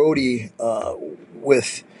to roadie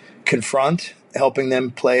with Confront, helping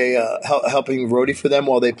them play, helping roadie for them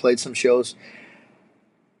while they played some shows.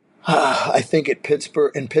 I think in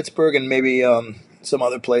Pittsburgh, and maybe some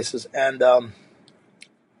other places. And on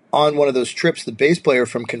one of those trips, the bass player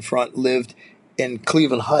from Confront lived in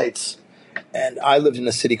Cleveland Heights, and I lived in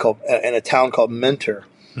in a town called Mentor,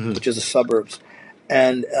 which is the suburbs.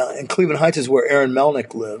 And in Cleveland Heights is where Aaron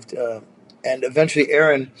Melnick lived. And eventually,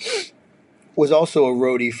 Aaron was also a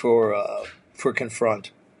roadie for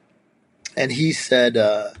Confront, and he said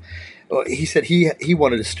he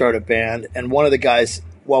wanted to start a band. And one of the guys,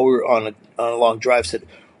 while we were on a long drive, said,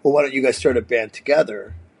 "Well, why don't you guys start a band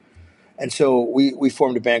together?" And so we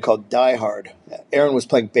formed a band called Die Hard. Aaron was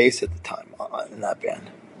playing bass at the time in that band.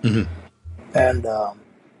 Mm-hmm. And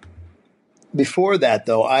before that,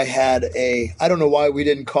 though, I had I don't know why we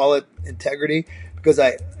didn't call it Integrity, because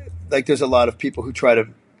there's a lot of people who try to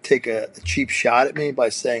take a cheap shot at me by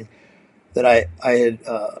saying that I had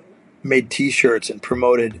made T-shirts and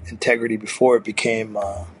promoted Integrity before it became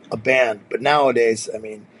a band. But nowadays, I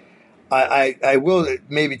mean, I will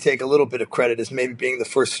maybe take a little bit of credit as maybe being the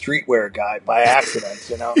first streetwear guy by accident,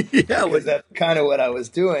 Yeah, because that's kind of what I was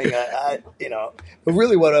doing. But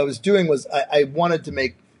really what I was doing was I wanted to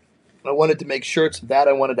make shirts that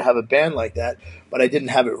I wanted to have a band like that, but I didn't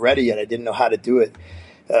have it ready yet. I didn't know how to do it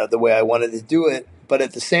the way I wanted to do it. But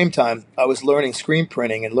at the same time, I was learning screen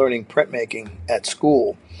printing and learning printmaking at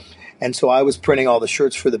school. And so I was printing all the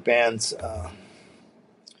shirts for the bands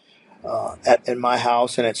in my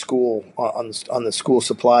house and at school on the school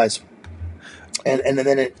supplies. And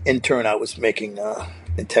then in turn, I was making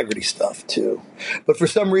Integrity stuff too. But for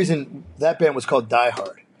some reason, that band was called Die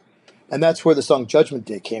Hard. And that's where the song Judgment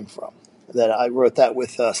Day came from. That I wrote that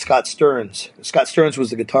with Scott Stearns. Scott Stearns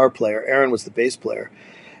was the guitar player. Aaron was the bass player.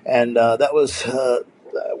 And that was,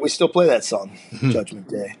 we still play that song, Judgment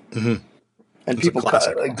Day. Mm-hmm. And it's people,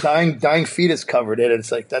 Dying Fetus covered it, and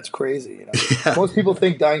it's like, that's crazy. Yeah. Most people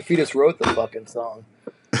think Dying Fetus wrote the fucking song.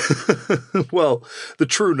 Well, the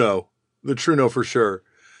true no for sure.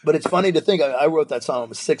 But it's funny to think I wrote that song when I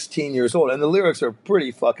was 16 years old, and the lyrics are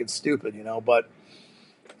pretty fucking stupid, but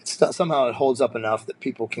somehow it holds up enough that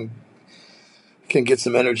people can get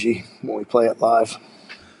some energy when we play it live.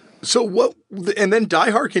 So what? And then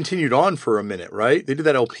Die Hard continued on for a minute, right? They did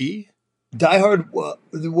that LP. Die Hard,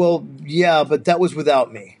 well, yeah, but that was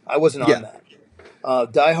without me. I wasn't on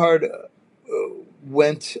that. Die Hard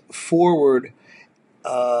went forward.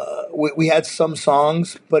 We had some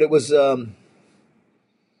songs, but it wasn't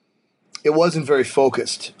very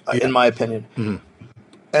focused, in my opinion. Mm-hmm.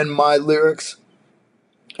 And my lyrics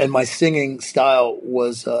and my singing style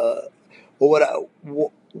was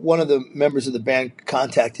one of the members of the band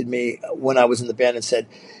contacted me when I was in the band and said,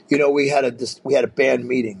 we had a band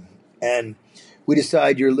meeting. And we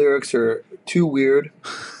decide your lyrics are too weird.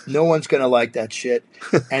 No one's going to like that shit.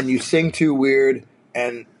 And you sing too weird.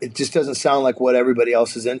 And it just doesn't sound like what everybody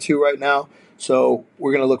else is into right now. So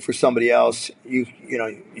we're going to look for somebody else. You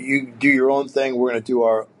do your own thing. We're going to do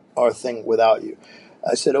our thing without you.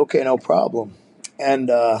 I said, okay, no problem. And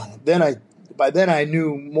by then I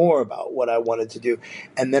knew more about what I wanted to do.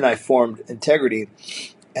 And then I formed Integrity.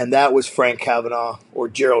 And that was Frank Cavanaugh, or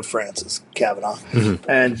Gerald Francis Cavanaugh, mm-hmm.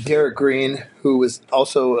 and Derek Green, who was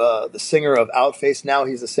also the singer of Outface. Now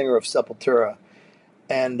he's the singer of Sepultura.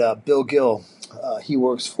 And Bill Gill, he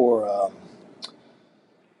works for,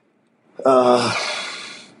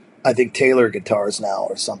 I think, Taylor Guitars now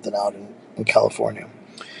or something out in California.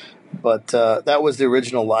 But that was the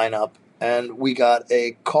original lineup. And we got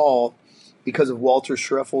a call because of Walter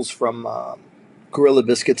Schriffels from Gorilla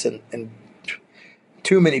Biscuits and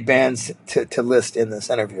too many bands to list in this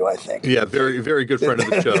interview, I think. Yeah, very, very good friend of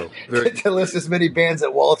the show. To list as many bands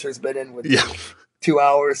that Walter's been in with. Yeah. 2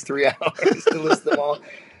 hours, 3 hours to list them all.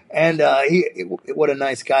 And what a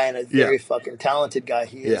nice guy and a very fucking talented guy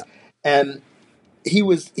he is. Yeah. And he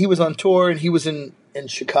was on tour, and he was in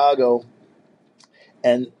Chicago,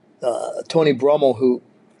 and Tony Brummel, who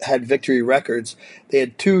had Victory Records, they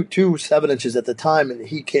had two 7-inches at the time, and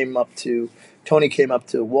Tony came up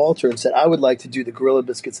to Walter and said, I would like to do the Gorilla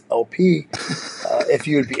Biscuits LP if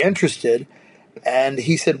you would be interested. And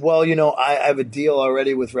he said, well, I have a deal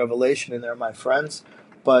already with Revelation, and they're my friends,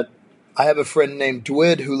 but I have a friend named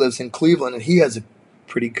Dwid who lives in Cleveland, and he has a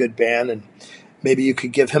pretty good band, and maybe you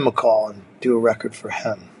could give him a call and do a record for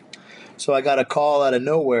him. So I got a call out of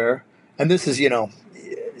nowhere, and this is,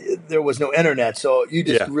 there was no internet, so you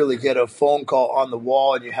just really get a phone call on the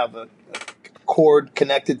wall, and you have a cord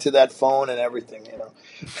connected to that phone and everything,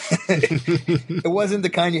 It wasn't the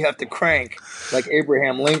kind you have to crank like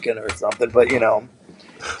Abraham Lincoln or something, but,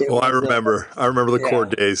 I remember the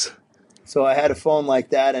cord days. So I had a phone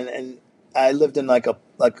like that, and I lived in like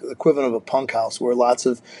equivalent of a punk house where lots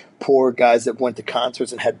of poor guys that went to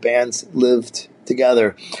concerts and had bands lived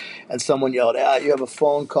together. And someone yelled, you have a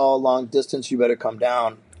phone call long distance, you better come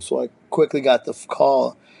down. So I quickly got the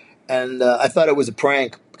call, and I thought it was a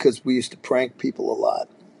prank because we used to prank people a lot.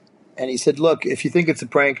 And he said, look, if you think it's a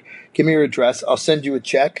prank, give me your address. I'll send you a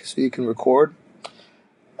check so you can record.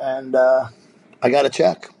 And I got a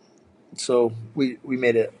check. So we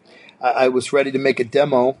made it. I was ready to make a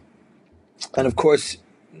demo. And, of course,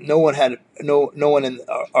 no one in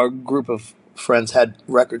our group of friends had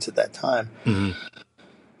records at that time. Mm-hmm.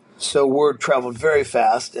 So word traveled very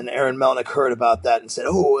fast, and Aaron Melnick heard about that and said,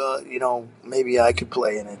 maybe I could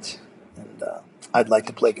play in it. And I'd like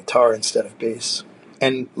to play guitar instead of bass.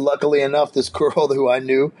 And luckily enough, this girl who I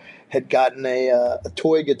knew had gotten a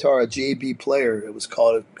toy guitar, a JB player. It was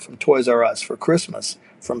called from Toys R Us for Christmas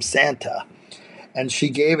from Santa. And she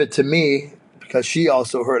gave it to me because she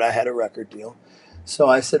also heard I had a record deal. So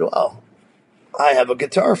I said, well, I have a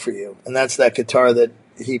guitar for you. And that's that guitar that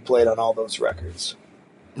he played on all those records.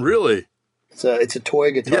 Really? It's a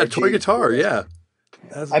toy guitar. Yeah, toy guitar, yeah.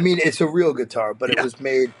 I mean, it's a real guitar, but it was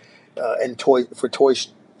made for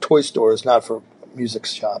toy stores, not for music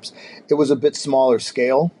shops. It was a bit smaller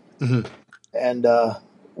scale, and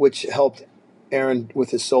which helped Aaron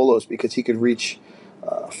with his solos because he could reach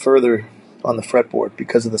further on the fretboard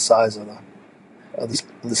because of the size of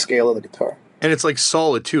the scale of the guitar. And it's like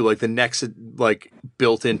solid too, like the neck's like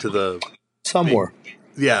built into the somewhere.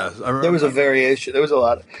 Yeah, there was a variation. There was a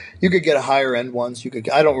lot. You could get a higher end ones.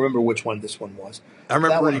 I don't remember which one this one was. I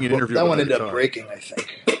remember reading an interview. That one ended up breaking, I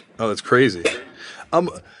think. Oh, that's crazy.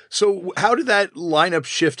 So how did that lineup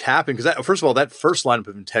shift happen? Because first of all, that first lineup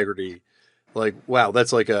of Integrity, like, wow,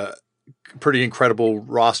 that's like a pretty incredible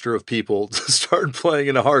roster of people to start playing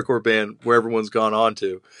in a hardcore band where everyone's gone on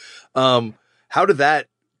to. How did that,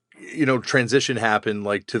 transition happen,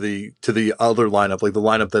 like to the other lineup, like the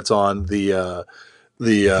lineup that's on the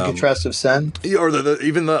Contrast of Sen, or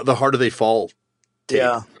even the Harder They Fall tape.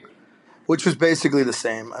 Yeah, which was basically the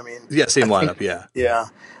same. I mean, same lineup. Yeah.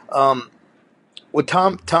 Well,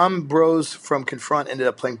 Tom Bros from Confront ended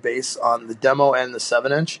up playing bass on the demo and the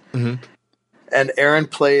 7-inch, and Aaron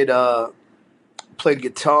played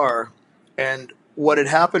guitar. And what had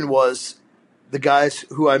happened was the guys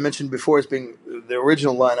who I mentioned before as being the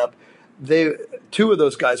original lineup, two of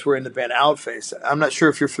those guys were in the band Outface. I'm not sure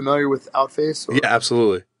if you're familiar with Outface. Yeah,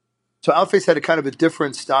 absolutely. So Outface had a kind of a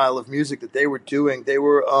different style of music that they were doing. They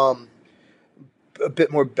were a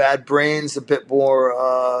bit more Bad Brains, a bit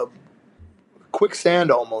more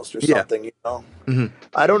Quicksand almost or something, Mm-hmm.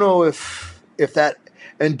 I don't know if that,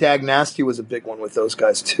 and Dag Nasty was a big one with those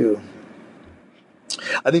guys too.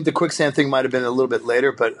 I think the Quicksand thing might have been a little bit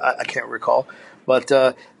later, but I can't recall. But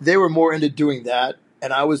they were more into doing that,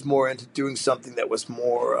 and I was more into doing something that was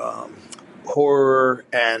more horror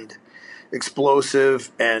and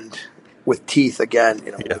explosive and with teeth again.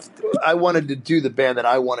 I wanted to do the band that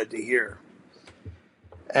I wanted to hear,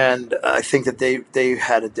 and I think that they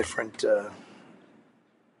had a different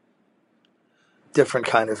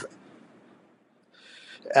kind of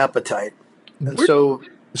appetite. And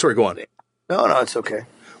sorry, go on. No, it's okay.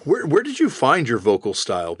 Where did you find your vocal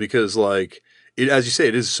style? Because, like, as you say,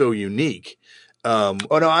 it is so unique. Oh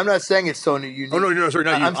no, I'm not saying it's so unique. Oh no, sorry,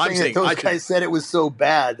 not you. I'm saying those guys said it was so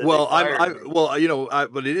bad. Well,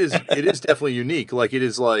 but it is definitely unique. Like, it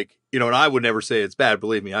is like, and I would never say it's bad.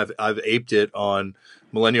 Believe me, I've aped it on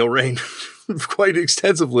Millennial Reign quite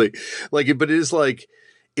extensively. Like, but it is like,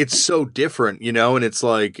 it's so different, and it's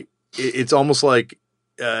like, it's almost like,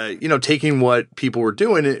 taking what people were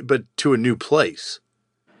doing, but to a new place.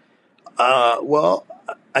 Well,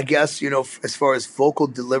 I guess, as far as vocal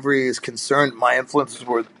delivery is concerned, my influences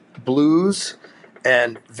were blues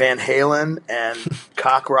and Van Halen and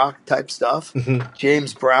cock rock type stuff.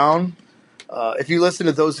 James Brown. If you listen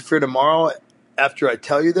to Those Who Fear Tomorrow, after I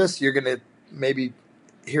tell you this, you're going to maybe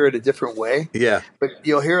hear it a different way. Yeah. But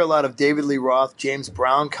you'll hear a lot of David Lee Roth, James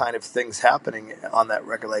Brown kind of things happening on that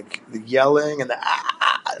record, like the yelling and the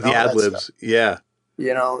and The all that ad-libs. stuff. Yeah.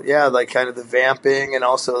 Like kind of the vamping and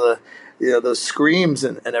also those screams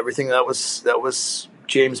and everything. That was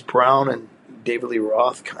James Brown and David Lee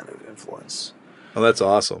Roth kind of influence. Oh, that's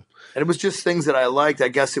awesome. And it was just things that I liked. I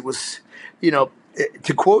guess it was,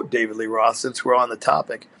 to quote David Lee Roth, since we're on the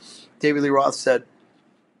topic, David Lee Roth said,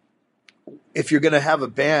 if you're going to have a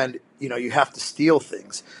band, you have to steal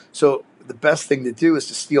things. So the best thing to do is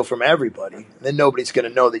to steal from everybody. And then nobody's going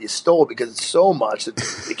to know that you stole because it's so much that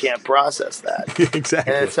they can't process that.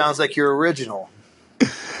 Exactly. And it sounds like you're original.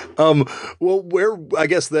 Well, where I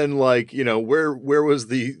guess then, like, where was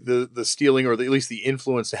the stealing or at least the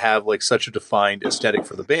influence to have like such a defined aesthetic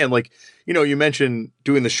for the band? Like, you mentioned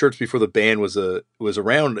doing the shirts before the band was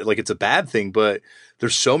around. Like, it's a bad thing, but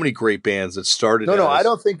there's so many great bands that started. No, I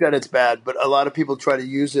don't think that it's bad, but a lot of people try to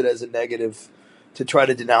use it as a negative to try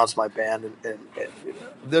to denounce my band, and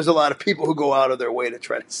there's a lot of people who go out of their way to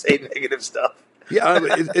try to say negative stuff. Yeah,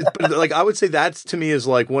 but like I would say that's to me is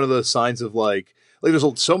like one of the signs of like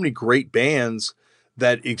there's so many great bands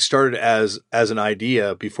that it started as an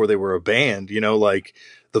idea before they were a band, like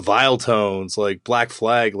the Vile Tones, like Black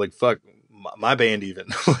Flag, like fuck my band even,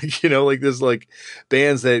 like there's like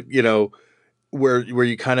bands that, where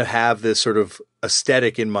you kind of have this sort of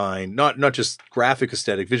aesthetic in mind, not just graphic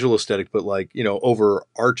aesthetic, visual aesthetic, but like,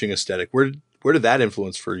 overarching aesthetic. Where did that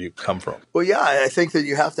influence for you come from? Well, yeah, I think that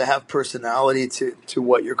you have to have personality to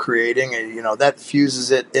what you're creating, and that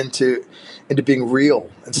fuses it into being real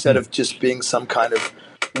instead of just being some kind of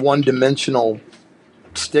one-dimensional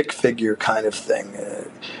stick figure kind of thing.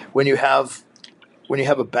 When you have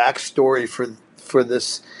a backstory for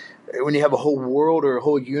this, when you have a whole world or a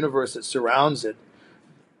whole universe that surrounds it,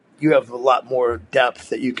 you have a lot more depth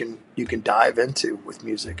that you can dive into with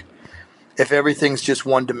music. If everything's just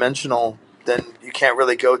one-dimensional, then you can't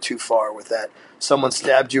really go too far with that. Someone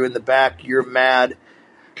stabbed you in the back, you're mad,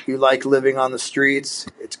 you like living on the streets,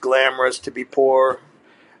 it's glamorous to be poor,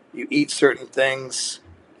 you eat certain things,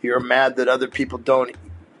 you're mad that other people don't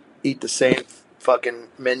eat the same fucking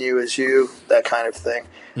menu as you, that kind of thing.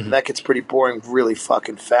 Mm-hmm. And that gets pretty boring really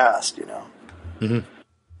fucking fast, Mm-hmm.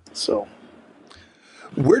 So...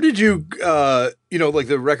 Where did you, like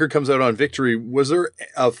the record comes out on Victory, was there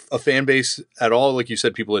a fan base at all? Like you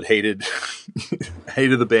said, people had hated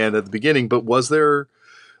the band at the beginning, but was there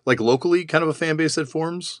like locally kind of a fan base that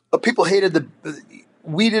forms? People hated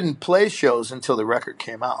we didn't play shows until the record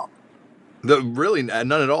came out. Really?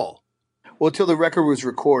 None at all? Well, until the record was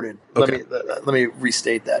recorded. Okay. Let me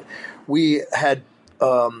restate that. We had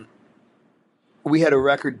a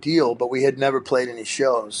record deal, but we had never played any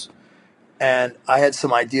shows. And I had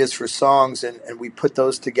some ideas for songs, and we put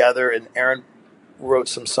those together, and Aaron wrote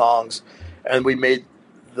some songs, and we made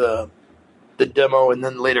the demo and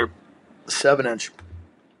then later the 7-inch.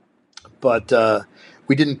 But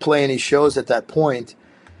we didn't play any shows at that point.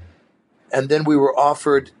 And then we were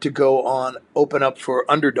offered to go on, open up for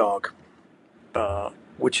Underdog,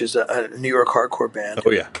 which is a New York hardcore band. Oh,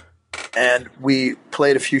 yeah. And we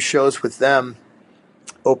played a few shows with them,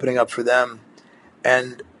 opening up for them.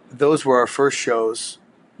 And those were our first shows.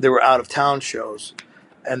 They were out-of-town shows.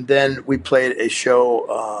 And then we played a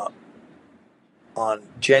show on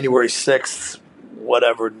January 6th,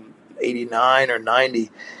 89 or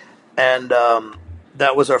 90. And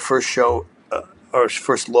that was our first show, our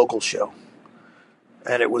first local show.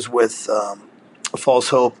 And it was with False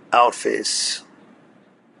Hope, Outface,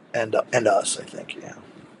 and us, I think, yeah.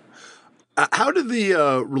 How did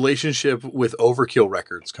the relationship with Overkill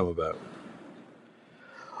Records come about?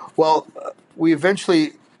 Well, we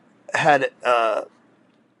eventually had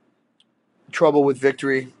trouble with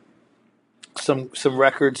Victory. Some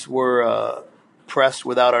records were pressed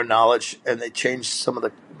without our knowledge, and they changed some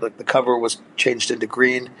of the cover was changed into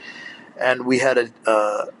green, and we had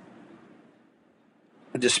a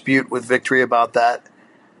dispute with Victory about that,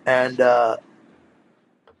 and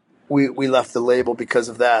we left the label because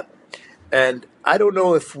of that. And I don't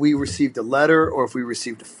know if we received a letter or if we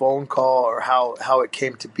received a phone call or how it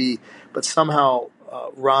came to be, but somehow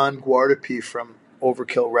Ron Guardapi from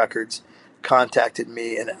Overkill Records contacted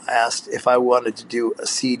me and asked if I wanted to do a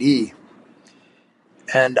CD.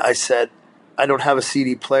 And I said, I don't have a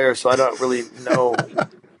CD player, so I don't really know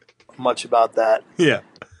much about that. Yeah.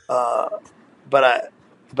 But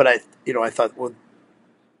I thought, well,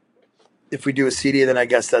 if we do a CD, then I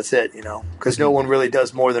guess that's it, because no one really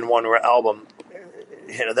does more than one album,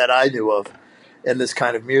 that I knew of in this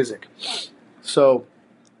kind of music. So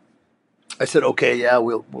I said, okay, yeah,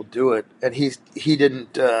 we'll do it. And he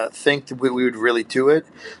didn't think that we would really do it,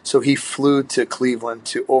 so he flew to Cleveland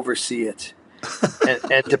to oversee it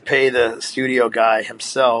and to pay the studio guy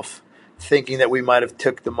himself, thinking that we might have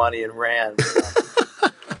took the money and ran.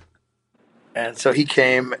 And so he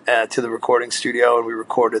came to the recording studio, and we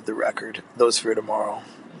recorded the record, Those For Tomorrow,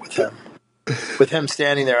 with him. With him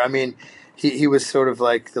standing there. I mean, he was sort of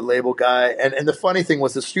like the label guy. And the funny thing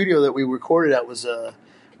was the studio that we recorded at was a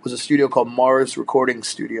studio called Mars Recording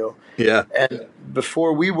Studio. Yeah. And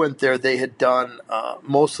before we went there, they had done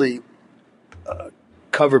mostly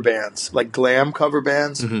cover bands, like glam cover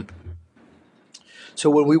bands. Mm-hmm. So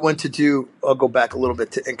when we went to do, I'll go back a little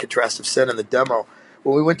bit to In Contrast of Sin in the demo,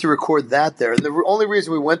 when we went to record that there, and the only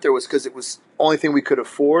reason we went there was because it was the only thing we could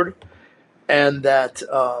afford, and that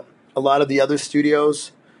a lot of the other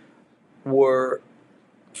studios were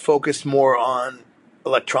focused more on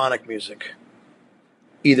electronic music.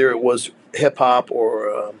 Either it was hip-hop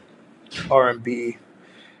or R&B,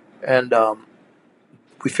 and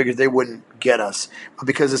we figured they wouldn't get us. But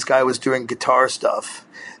because this guy was doing guitar stuff,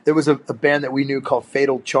 there was a band that we knew called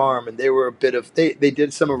Fatal Charm, and they were a bit of they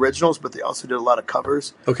did some originals, but they also did a lot of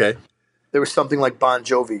covers. Okay, there was something like Bon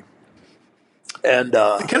Jovi, and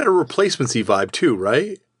kind of a replacement-y vibe too,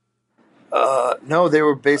 right? No, they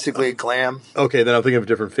were basically glam. Okay, then I'm thinking of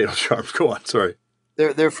different Fatal Charms. Go on, sorry.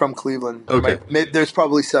 They're from Cleveland. Okay, there's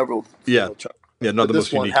probably several. Yeah, not the most unique.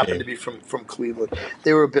 This one happened to be from Cleveland.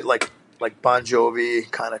 They were a bit like Bon Jovi,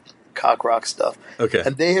 kind of cock rock stuff. Okay.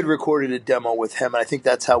 And they had recorded a demo with him, and I think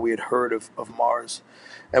that's how we had heard of Mars.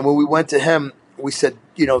 And when we went to him, we said,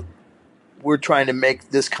 we're trying to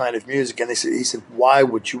make this kind of music. And he said, why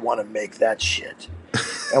would you want to make that shit?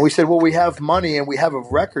 And we said, well, we have money and we have a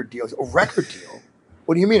record deal. A record deal?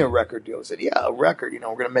 What do you mean a record deal? I said, yeah, a record. We're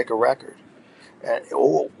going to make a record. And,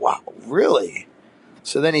 oh, wow, really?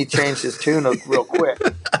 So then he changed his tune real quick.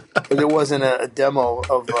 Because it wasn't a demo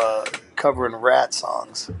of covering Rat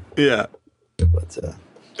songs. Yeah.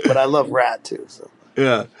 But I love Rat too. So.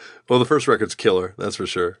 Yeah. Well, the first record's killer, that's for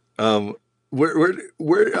sure. We're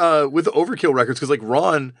with the Overkill records, because like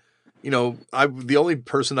Ron, the only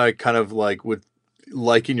person I kind of like would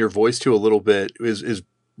liken your voice to a little bit is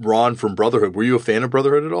Ron from Brotherhood. Were you a fan of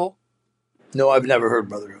Brotherhood at all? No, I've never heard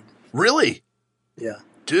Brotherhood. Really? Yeah.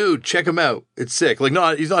 Dude, check him out. It's sick. Like,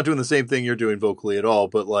 he's not doing the same thing you're doing vocally at all,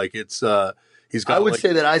 but like it's he's got. I would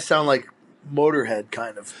say that I sound like Motorhead,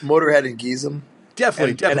 kind of Motorhead and Geezem.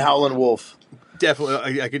 Definitely, and Howlin' Wolf.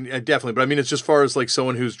 Definitely, I can definitely. But I mean, it's just far as like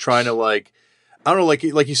someone who's trying to like, I don't know,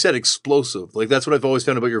 like you said, explosive. Like that's what I've always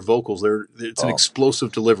found about your vocals. It's an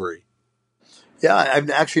explosive delivery. Yeah, I've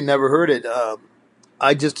actually never heard it.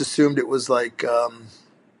 I just assumed it was like,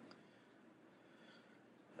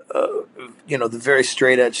 the very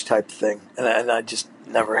straight edge type thing, and I just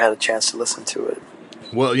never had a chance to listen to it.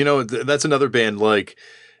 Well, that's another band like.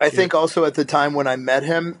 I think also at the time when I met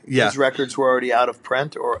him, his records were already out of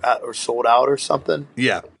print or sold out or something.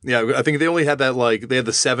 Yeah. I think they only had that they had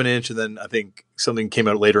the 7-inch, and then I think something came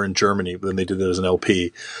out later in Germany. But then they did it as an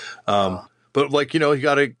LP. But you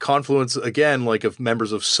got a confluence again, like of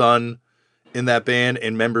members of Sun in that band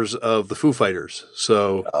and members of the Foo Fighters.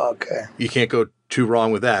 So you can't go too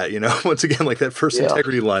wrong with that. Once again, like that First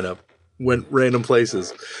Integrity lineup went random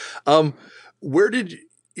places. Where did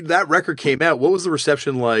that record came out? What was the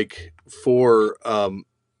reception like for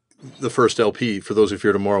the first LP, for Those Who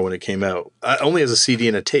Fear Tomorrow, when it came out? Only as a CD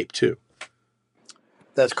and a tape too.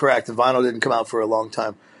 That's correct. The vinyl didn't come out for a long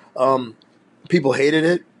time. People hated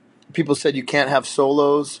it. People said you can't have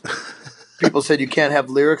solos. People said you can't have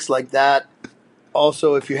lyrics like that.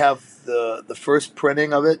 Also, if you have the first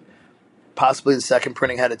printing of it, possibly the second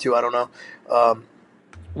printing had it too, I don't know.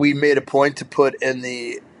 We made a point to put in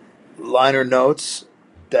the liner notes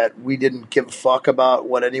that we didn't give a fuck about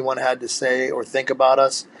what anyone had to say or think about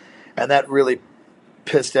us, and that really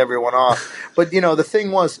pissed everyone off. But the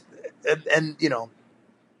thing was, and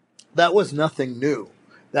that was nothing new.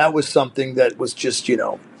 That was something that was just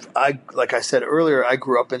like I said earlier, I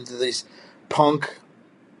grew up into this punk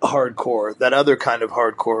hardcore, that other kind of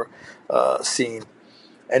hardcore scene,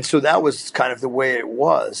 and so that was kind of the way it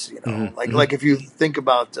was. Mm-hmm. Like if you think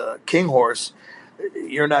about King Horse,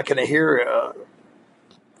 you're not going to hear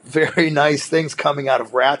very nice things coming out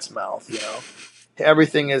of Rat's mouth.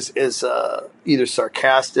 Everything is either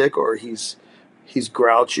sarcastic or he's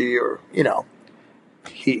grouchy, or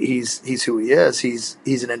he's who he is.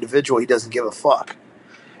 He's an individual. He doesn't give a fuck,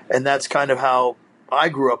 and that's kind of how I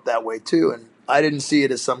grew up that way too. And I didn't see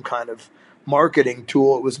it as some kind of marketing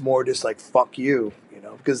tool. It was more just like, fuck you,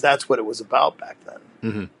 because that's what it was about back then.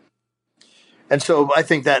 Mm-hmm. And so I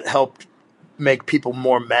think that helped make people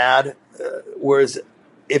more mad. Whereas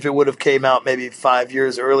if it would have came out maybe 5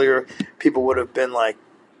 years earlier, people would have been like,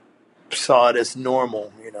 saw it as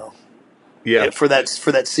normal, Yeah. For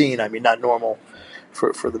that scene. I mean, not normal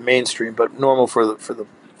for the mainstream, but normal for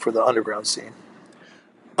the underground scene.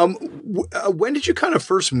 When did you kind of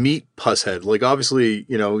first meet Pushead? Like, obviously,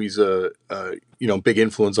 he's a big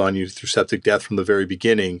influence on you through Septic Death from the very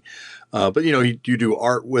beginning. But you do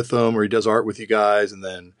art with him, or he does art with you guys, and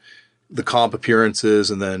then the comp appearances,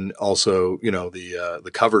 and then also,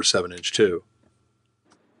 the cover 7-inch too.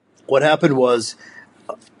 What happened was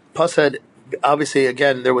Pushead, obviously,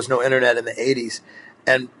 again, there was no internet in the 80s,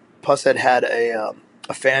 and Pushead had a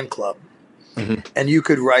fan club. Mm-hmm. And you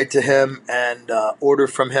could write to him and order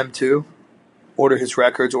from him too, order his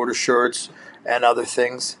records, order shirts and other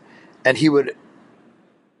things. And he would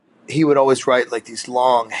always write like these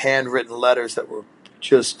long handwritten letters that were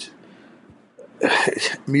just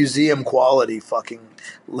museum quality fucking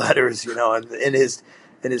letters, and in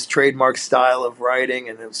his trademark style of writing,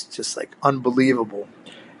 and it was just like unbelievable.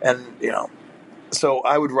 And so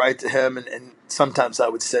I would write to him, and sometimes I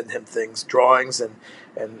would send him things, drawings and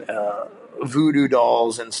voodoo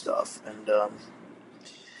dolls and stuff. And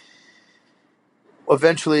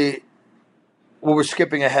eventually, we're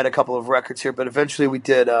skipping ahead a couple of records here, but eventually we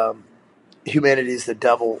did Humanity is the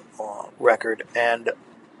Devil record. And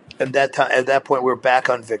at that point, we were back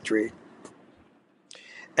on Victory.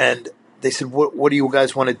 And they said, what do you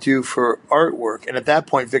guys want to do for artwork? And at that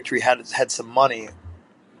point, Victory had some money,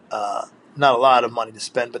 not a lot of money to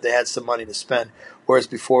spend, but they had some money to spend. Whereas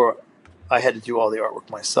before, I had to do all the artwork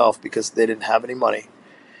myself because they didn't have any money.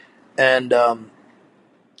 And I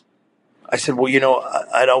said, well,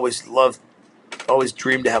 I'd always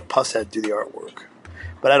dreamed to have Pushead do the artwork.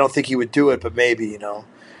 But I don't think he would do it, but maybe,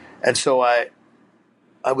 And so I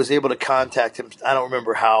was able to contact him. I don't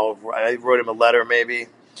remember how. I wrote him a letter maybe.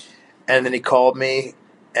 And then he called me,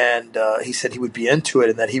 and he said he would be into it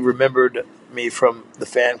and that he remembered me from the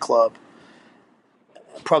fan club.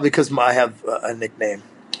 Probably because I have a nickname.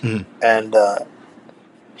 Mm-hmm. And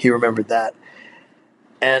he remembered that.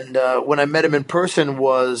 And when I met him in person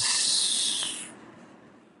was,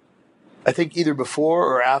 I think, either before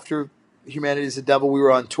or after Humanity is the Devil. We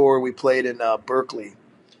were on tour. We played in Berkeley.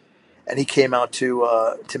 And he came out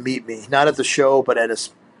to meet me. Not at the show, but at a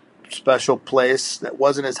special place that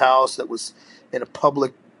wasn't his house, that was in a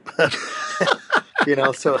public,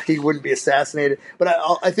 so he wouldn't be assassinated. But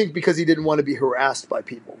I think because he didn't want to be harassed by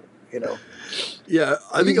people, Yeah,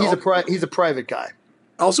 I think he's a private guy.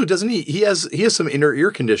 Also, doesn't he? He has some inner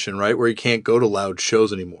ear condition, right, where he can't go to loud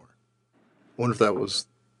shows anymore. I wonder if that was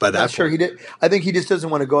by that. Not sure he did. I think he just doesn't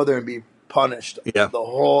want to go there and be punished the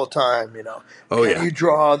whole time. Can you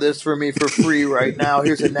draw this for me for free right now?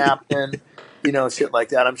 Here's a napkin. Shit like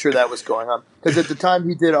that. I'm sure that was going on because at the time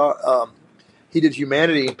he did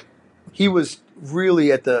Humanity, he was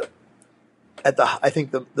really at the I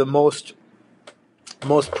think the most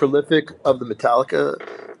prolific of the Metallica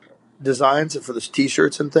designs for the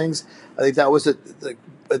T-shirts and things. I think that was at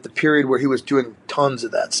the period where he was doing tons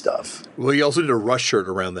of that stuff. Well, he also did a Rush shirt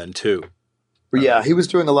around then too. Yeah, he was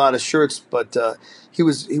doing a lot of shirts, but he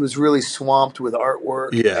was really swamped with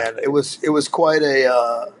artwork. Yeah, and it was quite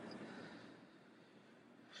a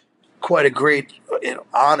great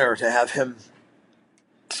honor to have him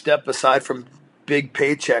step aside from big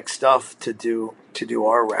paycheck stuff to do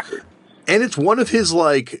our record. And it's one of his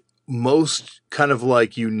most kind of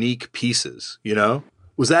unique pieces,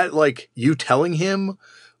 Was that you telling him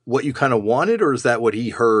what you kind of wanted, or is that what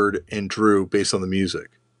he heard and drew based on the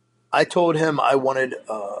music? I told him I wanted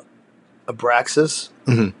a Braxis,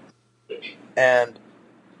 mm-hmm. and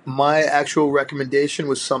my actual recommendation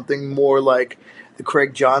was something more like the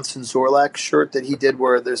Craig Johnson Zorlak shirt that he did,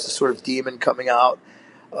 where there's a sort of demon coming out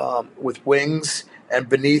with wings, and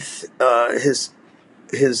beneath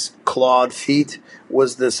his clawed feet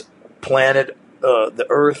was this planet, the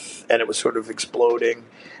Earth, and it was sort of exploding.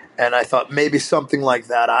 And I thought maybe something like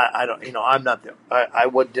that. I don't, I'm not there. I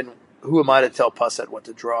didn't. Who am I to tell Pushead what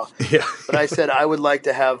to draw? Yeah. But I said I would like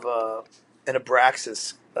to have an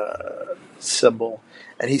Abraxas symbol,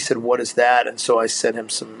 and he said, "What is that?" And so I sent him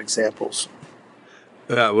some examples.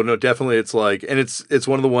 Yeah, well, no, definitely, it's and it's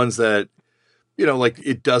one of the ones that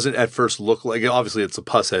it doesn't at first look like. Obviously, it's a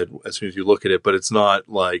Pushead as soon as you look at it, but it's not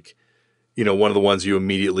one of the ones you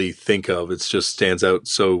immediately think of. It just stands out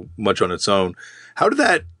so much on its own. How did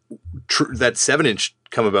that 7-inch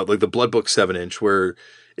come about? The Blood Book 7-inch, where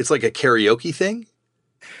it's like a karaoke thing?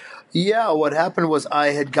 Yeah, what happened was I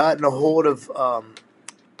had gotten a hold of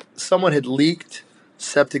someone had leaked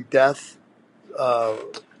Septic Death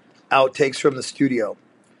outtakes from the studio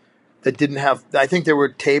that didn't have. I think there were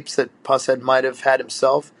tapes that Pushead might have had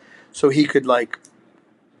himself, so he could like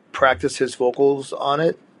practice his vocals on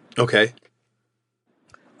it. Okay.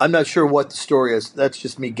 I'm not sure what the story is. That's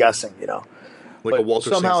just me guessing, you know. Like But a Walter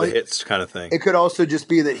Sings somehow the Hits kind of thing. It could also just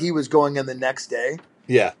be that he was going in the next day.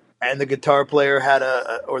 Yeah. And the guitar player had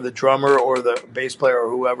or the drummer or the bass player or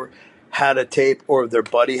whoever had a tape, or their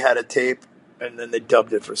buddy had a tape, and then they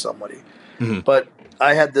dubbed it for somebody. Mm-hmm. But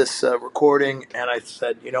I had this recording, and I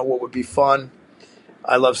said, you know what would be fun?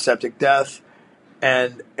 I love Septic Death.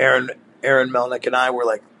 And Aaron Melnick and I were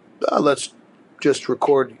like, let's just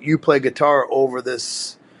record. You play guitar over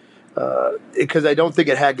this, because I don't think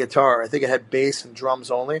it had guitar. I think it had bass and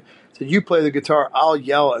drums only. So you play the guitar, I'll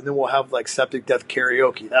yell, and then we'll have like Septic Death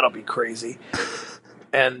karaoke. That'll be crazy.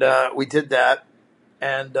 And we did that,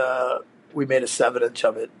 and we made a 7-inch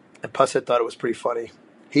of it. And Pushead thought it was pretty funny.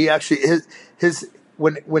 He actually his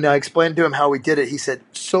when I explained to him how we did it, he said,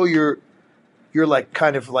 "So you're like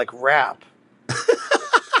kind of like rap,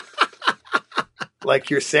 like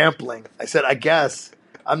you're sampling." I said, "I guess.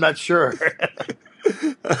 I'm not sure."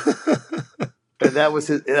 And that was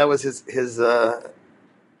his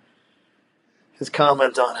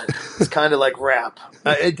comment on it. It's kind of like rap.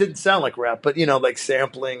 It didn't sound like rap, but you know, like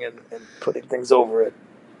sampling and putting things over it.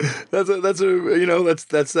 That's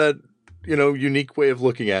that unique way of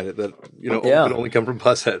looking at it that can only come from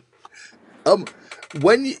Pushead.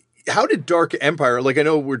 How did Dark Empire? Like, I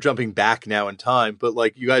know we're jumping back now in time, but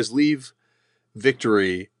like you guys leave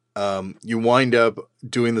Victory, you wind up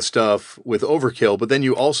doing the stuff with Overkill, but then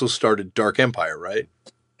you also started Dark Empire, right?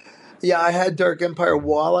 Yeah, I had Dark Empire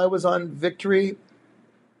while I was on Victory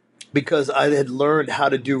because I had learned how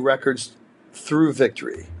to do records through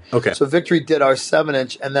Victory. Okay. So Victory did our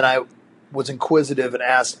 7-inch, and then I was inquisitive and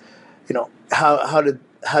asked, how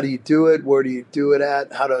do you do it? Where do you do it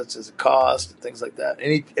at? How does it cost? And things like that.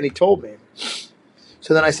 And he told me.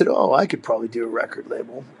 So then I said, I could probably do a record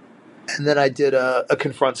label. And then I did a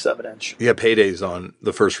Confront 7-inch. Yeah, Paydays on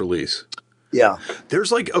the first release. Yeah.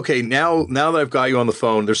 There's like, okay, now that I've got you on the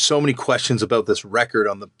phone, there's so many questions about this record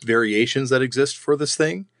on the variations that exist for this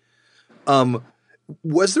thing.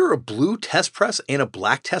 Was there a blue test press and a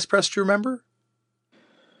black test press? Do you remember?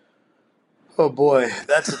 Oh boy,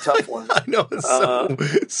 that's a tough one. I know,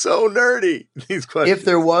 it's so nerdy, these questions. If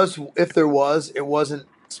there was, it wasn't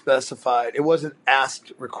specified. It wasn't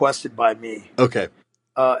requested by me. Okay.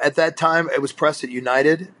 At that time, it was pressed at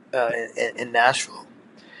United in Nashville.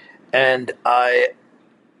 And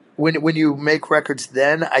when you make records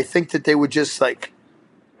then, I think that they would just like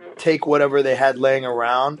take whatever they had laying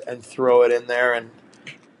around and throw it in there, and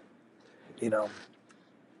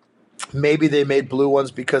maybe they made blue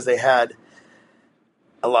ones because they had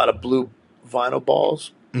a lot of blue vinyl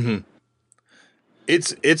balls. Mm-hmm.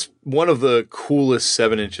 It's one of the coolest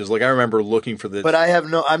 7-inches. Like I remember looking for this, but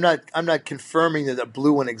I'm not confirming that a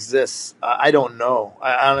blue one exists. I don't know.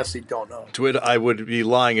 I honestly don't know. Dwid, I would be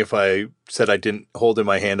lying if I said I didn't hold in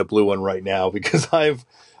my hand a blue one right now because I've.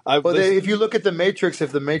 Well, if you look at the Matrix,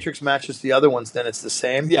 if the Matrix matches the other ones, then it's the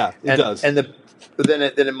same. Yeah, it does. And then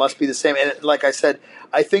it must be the same. And like I said,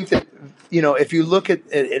 I think that if you look at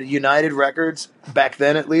United Records back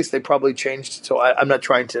then, at least they probably changed. So I'm not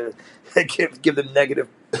trying to give them negative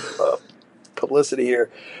publicity here,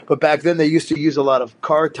 but back then they used to use a lot of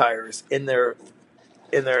car tires in their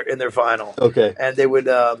vinyl. Okay, and they would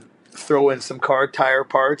throw in some car tire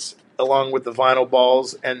parts along with the vinyl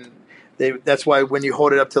balls, and that's why when you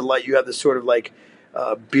hold it up to the light, you have this sort of like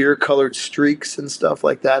beer colored streaks and stuff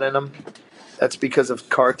like that in them. That's because of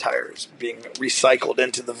car tires being recycled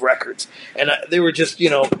into the records, and they were just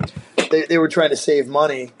they were trying to save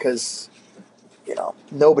money because.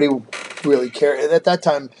 Nobody really cared. At that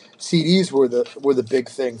time, CDs were the big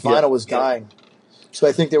thing. Vinyl was dying. So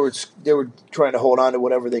I think they were trying to hold on to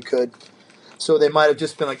whatever they could. So they might have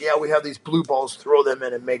just been like, yeah, we have these blue balls, throw them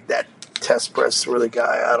in and make that test press for the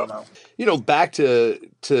guy. I don't know. Back to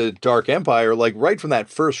Dark Empire, like right from that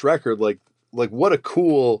first record, like what a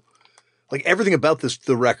cool, like everything about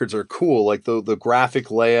the records are cool. Like the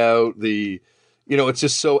graphic layout, it's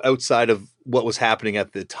just so outside of what was happening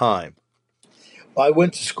at the time. I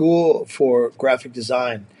went to school for graphic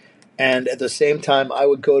design, and at the same time, I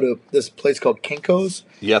would go to this place called Kinko's.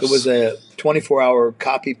 Yes. It was a 24-hour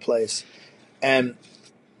copy place, and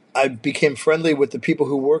I became friendly with the people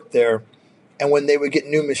who worked there. And when they would get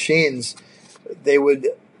new machines, they were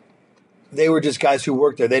just guys who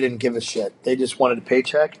worked there. They didn't give a shit. They just wanted a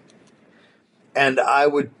paycheck. And I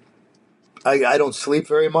would I don't sleep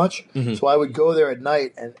very much, so I would go there at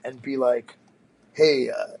night and be like, hey,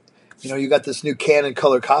 you got this new Canon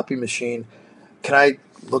color copy machine. Can I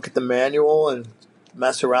look at the manual and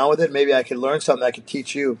mess around with it? Maybe I could learn something I could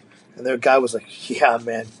teach you. And the guy was like, yeah,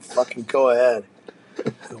 man, fucking go ahead.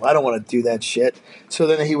 I don't want to do that shit. So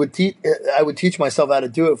then I would teach myself how to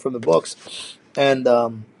do it from the books. And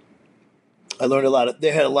I learned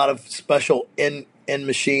they had a lot of special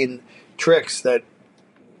in-machine tricks that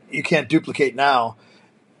you can't duplicate now.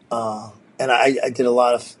 And I did a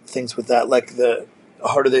lot of things with that, like the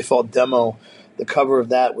Harder They Fall demo. The cover of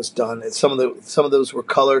that was done. And some of those were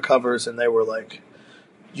color covers, and they were like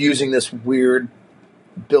using this weird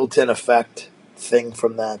built-in effect thing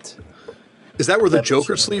from that. Is that where the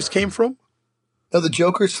Joker sleeves came from? No, the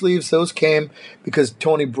Joker sleeves, those came because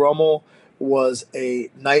Tony Brummel was a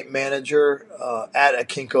night manager at a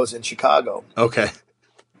Kinko's in Chicago. Okay.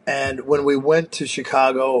 And when we went to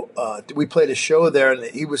Chicago, we played a show there, and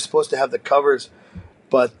he was supposed to have the covers,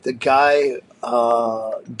 but the guy,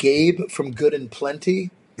 Gabe from Good and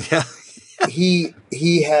Plenty, yeah, he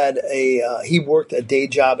worked a day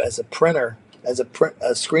job as a printer, as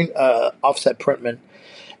a screen offset printman,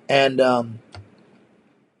 and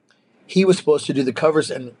he was supposed to do the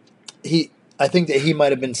covers, and I think that he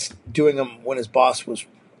might have been doing them when his boss was,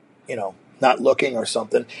 not looking or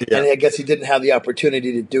something. Yeah. And I guess he didn't have the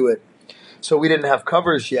opportunity to do it. So we didn't have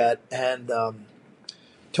covers yet. And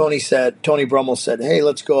Tony Brummel said, hey,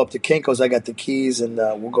 let's go up to Kinko's. I got the keys, and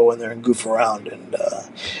we'll go in there and goof around.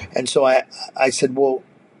 And so I said, well,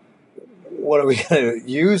 what are we going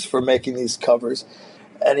to use for making these covers?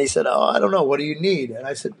 And he said, oh, I don't know. What do you need? And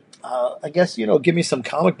I said, I guess, give me some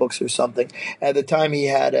comic books or something. At the time, he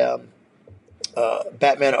had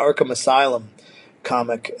Batman Arkham Asylum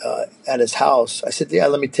comic at his house. I said, yeah,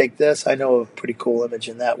 let me take this. I know a pretty cool image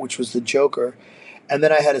in that, which was the Joker. And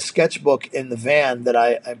then I had a sketchbook in the van that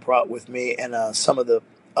I brought with me, and some of the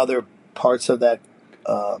other parts of that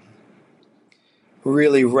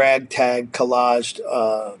really ragtag collaged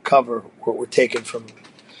cover were taken from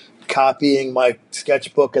copying my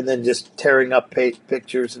sketchbook and then just tearing up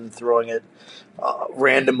pictures and throwing it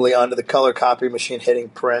randomly onto the color copy machine, hitting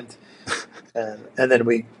print. And then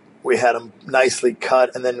we had them nicely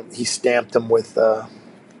cut, and then he stamped them with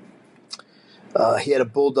he had a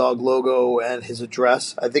Bulldog logo and his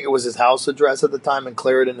address. I think it was his house address at the time in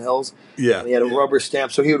Clarendon Hills. Yeah. And he had a rubber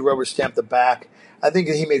stamp, so he would rubber stamp the back. I think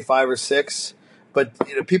that he made 5 or 6,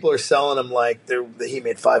 but people are selling them like he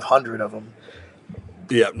made 500 of them.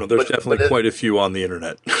 Yeah, no, there's definitely quite a few on the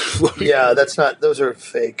internet. Yeah, those are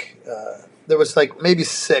fake. There was like maybe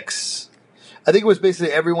 6. I think it was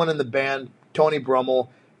basically everyone in the band, Tony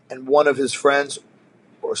Brummel, and one of his friends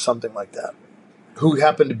or something like that, who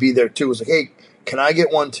happened to be there too, was like, hey, can I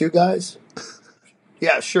get one too, guys?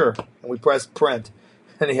 Yeah, sure. And we pressed print,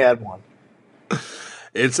 and he had one.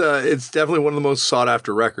 It's definitely one of the most sought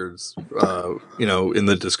after records, in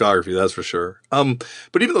the discography, that's for sure.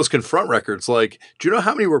 But even those Confront records, like, do you know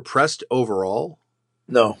how many were pressed overall?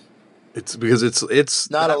 No. It's because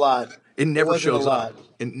it's not a lot. It never shows up.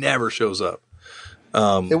 It never shows up.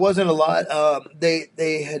 It wasn't a lot.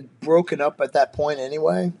 They had broken up at that point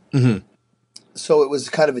anyway. Mm-hmm. So it was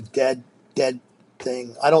kind of a dead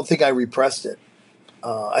thing. I don't think I repressed it.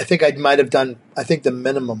 I think I might have done, the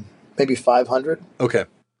minimum, maybe 500. Okay.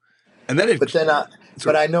 And then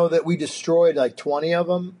but I know that we destroyed like 20 of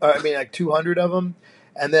them, like 200 of them.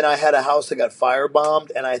 And then I had a house that got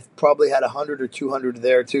firebombed, and I probably had 100 or 200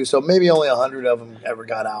 there too. So maybe only 100 of them ever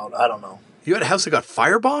got out. I don't know. You had a house that got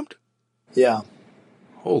firebombed? Yeah.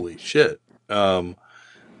 Holy shit.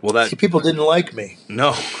 People didn't like me.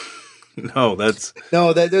 No. No, there's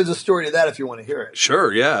a story to that if you want to hear it.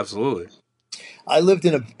 Sure, yeah, absolutely. I lived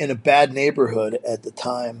in a bad neighborhood at the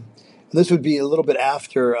time. And this would be a little bit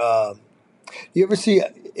after. You ever see,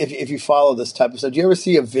 if you follow this type of stuff, do you ever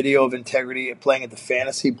see a video of Integrity playing at the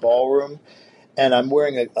Fantasy Ballroom? And I'm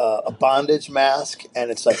wearing a bondage mask,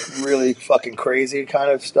 and it's like really fucking crazy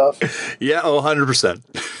kind of stuff. Yeah,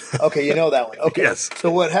 100%. Okay, you know that one. Okay. Yes.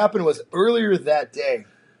 So what happened was earlier that day,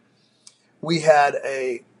 we had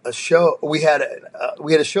a show. We had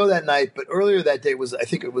a show that night, but earlier that day was, I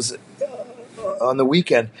think it was on the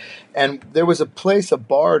weekend, and there was a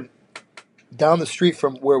bar down the street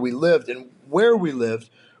from where we lived, and where we lived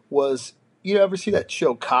was, you ever see that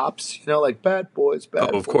show Cops? Like Bad Boys, Bad Boys.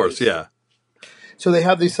 Oh, of course, yeah. So they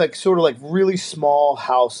have these like sort of like really small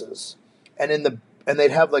houses, and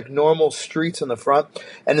they'd have like normal streets in the front,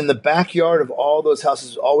 and in the backyard of all those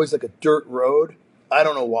houses is always like a dirt road. I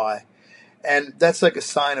don't know why. And that's like a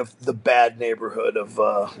sign of the bad neighborhood of,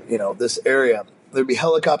 this area. There'd be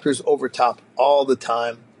helicopters over top all the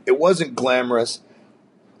time. It wasn't glamorous.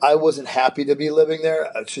 I wasn't happy to be living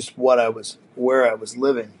there. It's just where I was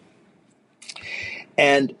living.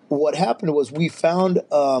 And what happened was we found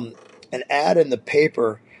an ad in the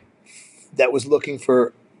paper that was looking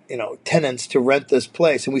for, tenants to rent this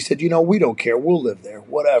place. And we said, we don't care. We'll live there.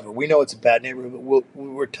 Whatever. We know it's a bad neighborhood, but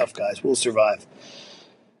we're tough guys. We'll survive.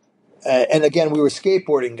 And again, we were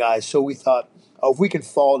skateboarding guys. So we thought, if we can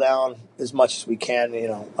fall down as much as we can,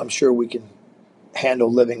 I'm sure we can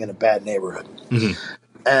handle living in a bad neighborhood. Mm-hmm.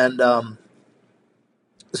 And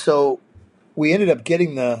so we ended up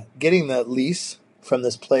getting the lease from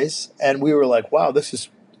this place. And we were like, wow, this is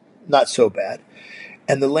not so bad.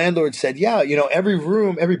 And the landlord said, yeah,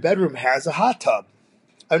 every bedroom has a hot tub.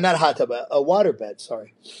 Not a hot tub, a water bed,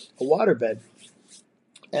 sorry. A water bed.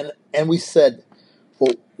 And we said,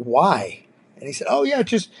 well, why? And he said, oh, yeah,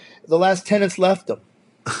 just the last tenants left them.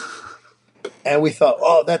 And we thought,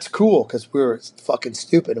 oh, that's cool, because we were fucking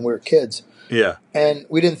stupid and we were kids. Yeah. And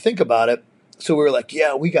we didn't think about it. So we were like,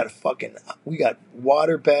 yeah, we got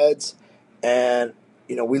water beds, and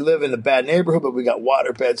we live in a bad neighborhood, but we got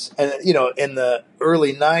water beds. And, in the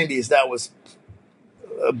early 90s, that was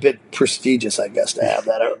a bit prestigious, I guess, to have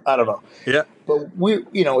that. I don't know. Yeah. But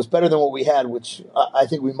it was better than what we had, which I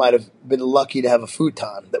think we might have been lucky to have a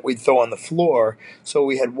futon that we'd throw on the floor. So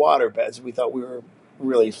we had water beds. We thought we were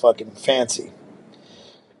really fucking fancy.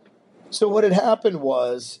 So what had happened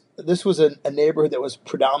was, this was a neighborhood that was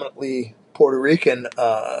predominantly Puerto Rican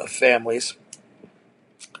families.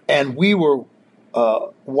 And we were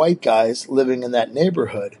white guys living in that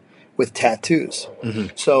neighborhood with tattoos.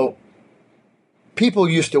 Mm-hmm. So people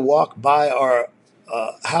used to walk by our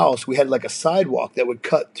house. We had like a sidewalk that would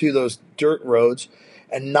cut through those dirt roads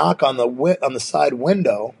and knock on the side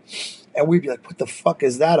window, and we'd be like, "What the fuck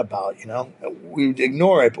is that about?" We'd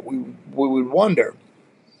ignore it, but we would wonder.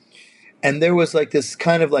 And there was like this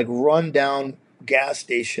kind of like rundown gas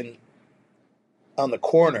station on the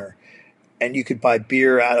corner, and you could buy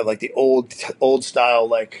beer out of like the old style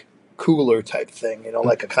like cooler type thing,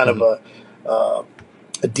 like a kind of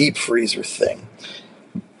a deep freezer thing.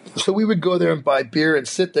 So we would go there and buy beer and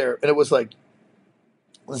sit there, and it was like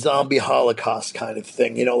zombie Holocaust kind of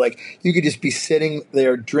thing. Like you could just be sitting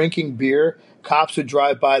there drinking beer. Cops would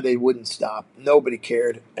drive by, they wouldn't stop. Nobody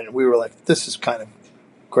cared, and we were like, "This is kind of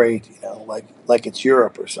great," like it's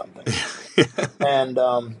Europe or something. And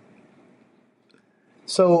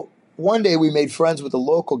so one day we made friends with a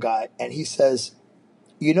local guy, and he says,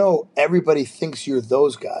 everybody thinks you're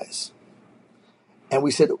those guys. And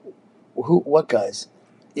we said, what guys?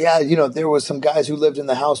 Yeah, there was some guys who lived in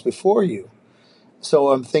the house before you. So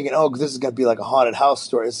I'm thinking, oh, this is going to be like a haunted house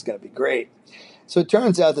story. This is going to be great. So it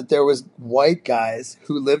turns out that there was white guys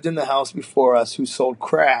who lived in the house before us who sold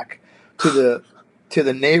crack to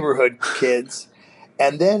the neighborhood kids,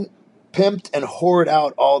 and then pimped and whored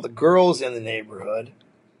out all the girls in the neighborhood.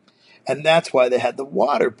 And that's why they had the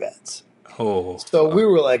water beds. Oh, so we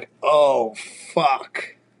were like, oh,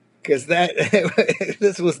 fuck. Because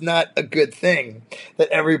this was not a good thing, that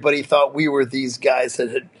everybody thought we were these guys that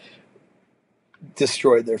had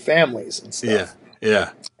destroyed their families and stuff.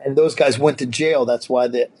 Yeah. And those guys went to jail. That's why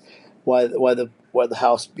the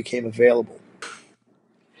house became available.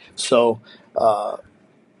 So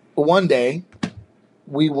one day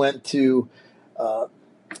we went to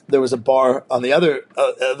there was a bar on the other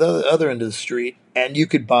end of the street, and you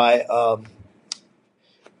could buy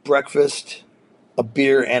breakfast, a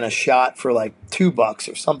beer, and a shot for like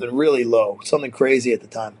 $2 or something really low, something crazy at the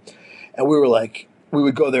time. And we were like, we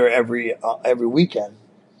would go there every weekend.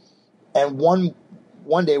 And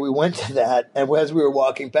one day we went to that, and as we were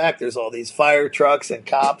walking back, there's all these fire trucks and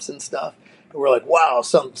cops and stuff. And we're like, wow,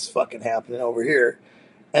 something's fucking happening over here.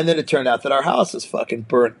 And then it turned out that our house is fucking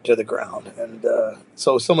burnt to the ground. And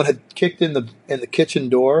so someone had kicked in the kitchen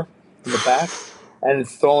door in the back and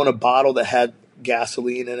thrown a bottle that had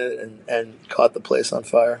gasoline in it and caught the place on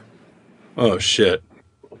fire. Oh, shit.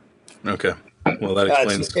 Okay. Well, that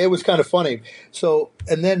explains. It was kind of funny. So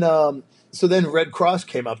then Red Cross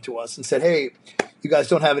came up to us and said, hey, you guys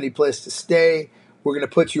don't have any place to stay. We're going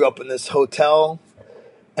to put you up in this hotel.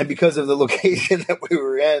 And because of the location that we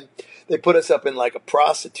were in, they put us up in like a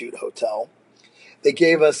prostitute hotel. They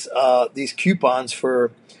gave us these coupons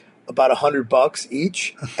for about $100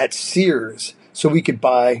 each at Sears, so we could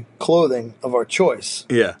buy clothing of our choice.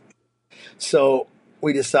 Yeah. So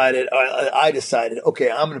I decided, okay,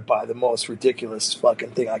 I'm going to buy the most ridiculous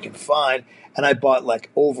fucking thing I can find. And I bought like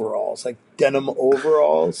overalls, like denim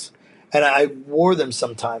overalls. And I wore them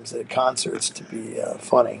sometimes at concerts to be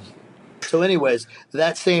funny. So anyways,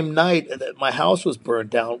 that same night that my house was burned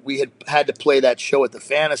down, we had to play that show at the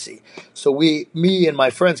Fantasy. So me and my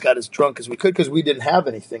friends got as drunk as we could because we didn't have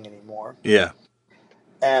anything anymore. Yeah.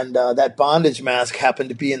 And that bondage mask happened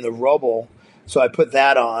to be in the rubble. So I put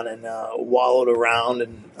that on and wallowed around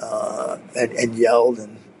and yelled,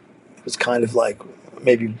 and it was kind of like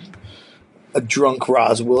maybe a drunk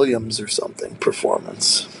Roz Williams or something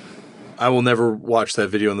performance. I will never watch that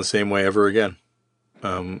video in the same way ever again.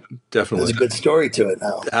 Definitely. There's a good story to it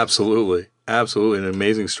now. Absolutely. An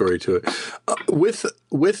amazing story to it.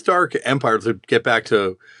 With Dark Empire, to get back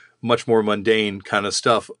to much more mundane kind of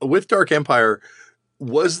stuff, with Dark Empire,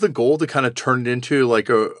 was the goal to kind of turn it into like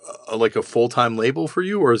a full-time label for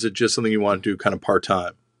you, or is it just something you want to do kind of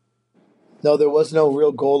part-time? No, there was no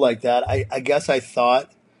real goal like that. I guess I thought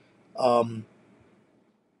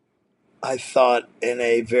in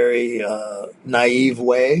a very naive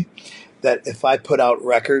way that if I put out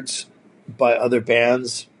records by other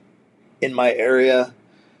bands in my area,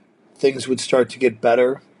 things would start to get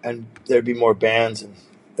better and there'd be more bands and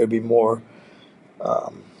there'd be more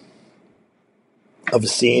of a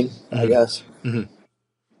scene, mm-hmm. I guess.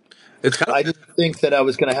 Mm-hmm. I didn't think that I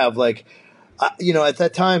was going to have at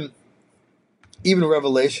that time, even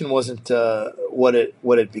Revelation wasn't what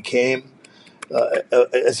it became.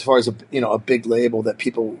 As far as a big label that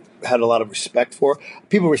people had a lot of respect for.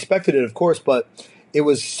 People respected it, of course, but it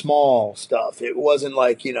was small stuff. It wasn't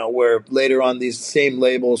like, where later on these same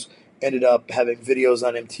labels ended up having videos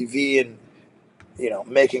on MTV and,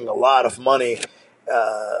 making a lot of money.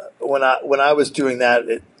 When I was doing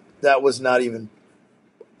that, that was not even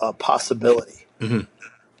a possibility. Mm-hmm.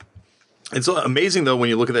 It's amazing, though, when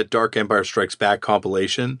you look at that Dark Empire Strikes Back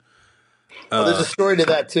compilation. There's a story to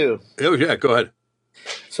that, too. Oh, yeah, go ahead.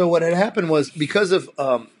 So what had happened was, because of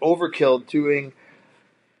Overkill doing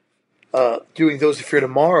Those Who Fear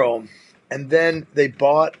Tomorrow, and then they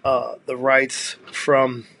bought the rights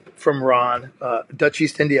from Ron, Dutch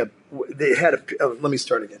East India. They had let me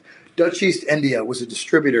start again. Dutch East India was a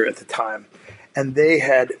distributor at the time, and they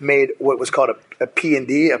had made what was called a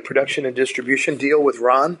P&D, a production and distribution deal with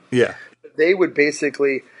Ron. Yeah. They would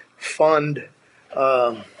basically fund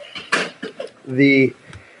the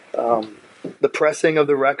pressing of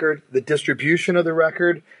the record, the distribution of the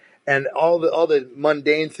record, and all the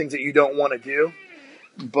mundane things that you don't want to do.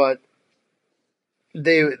 But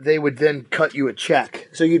they would then cut you a check,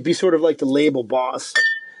 so you'd be sort of like the label boss,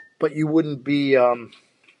 but you wouldn't be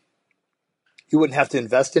you wouldn't have to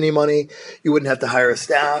invest any money, you wouldn't have to hire a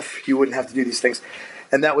staff, you wouldn't have to do these things,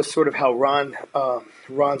 and that was sort of how Ron's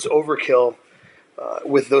Overkill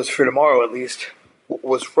with Those for Tomorrow at least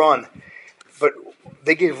was run. But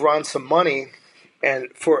they gave Ron some money, and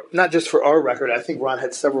for not just for our record. I think Ron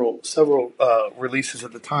had several releases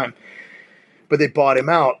at the time, but they bought him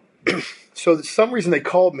out. So for some reason they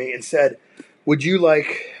called me and said, "Would you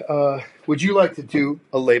like to do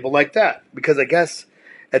a label like that?" Because I guess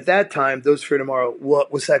at that time, Those for Tomorrow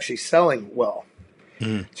was actually selling well.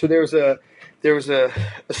 Mm. So there was a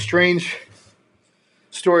strange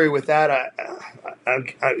story with that.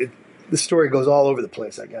 The story goes all over the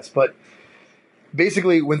place, I guess, but.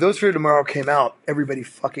 Basically, when Those for Tomorrow came out, everybody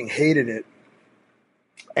fucking hated it.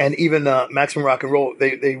 And even Maximum Rock and Roll,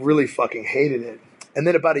 they really fucking hated it. And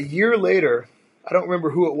then about a year later, I don't remember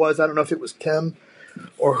who it was. I don't know if it was Tim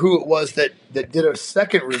or who it was that did a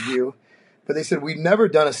second review. But they said, we'd never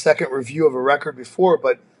done a second review of a record before,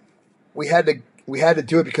 but we had to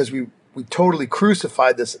do it because we totally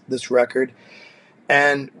crucified this record.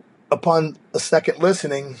 And upon a second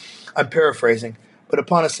listening, I'm paraphrasing, but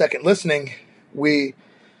upon a second listening, we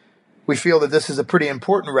feel that this is a pretty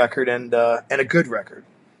important record and a good record.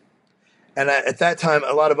 And at that time,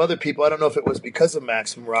 a lot of other people, I don't know if it was because of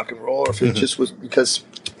Maximum Rock and Roll or if it just was because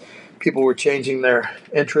people were changing their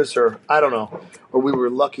interests, or I don't know, or we were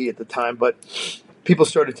lucky at the time, but people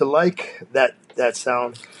started to like that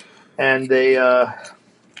sound, and they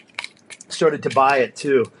started to buy it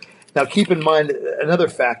too. Now, keep in mind another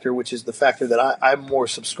factor, which is the factor that I'm more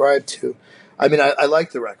subscribed to. I mean, I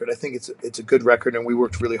like the record. I think it's a good record, and we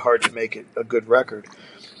worked really hard to make it a good record.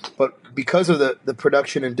 But because of the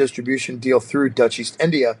production and distribution deal through Dutch East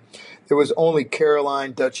India, there was only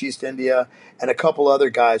Caroline, Dutch East India, and a couple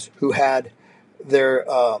other guys who had their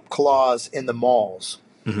claws in the malls.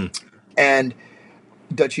 Mm-hmm. And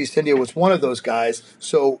Dutch East India was one of those guys.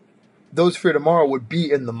 So Those for Tomorrow would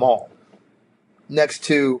be in the mall next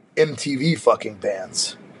to MTV fucking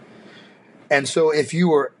bands. And so if you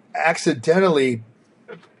were accidentally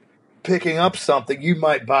picking up something, you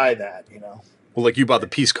might buy that, Well, like you bought the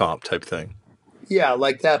Peace Comp type thing. Yeah,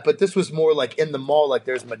 like that. But this was more like in the mall, like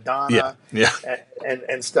there's Madonna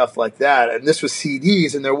and stuff like that. And this was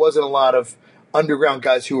CDs, and there wasn't a lot of underground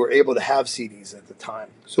guys who were able to have CDs at the time.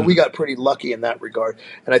 So we got pretty lucky in that regard.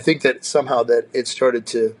 And I think that somehow that it started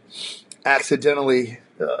to accidentally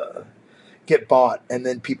get bought, and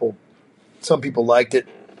then some people liked it,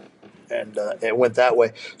 and it went that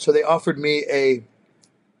way. So they offered me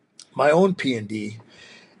my own P&D,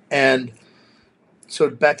 and so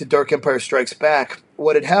back to Dark Empire Strikes Back.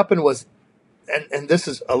 What had happened was, and this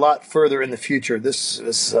is a lot further in the future. This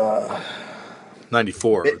is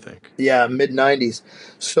 94, I think. Yeah, mid-90s.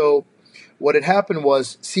 So what had happened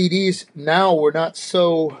was CDs now were not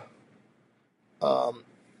so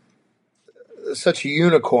such a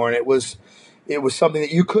unicorn. It was something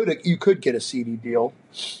that you could get a CD deal,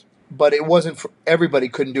 but it wasn't for everybody.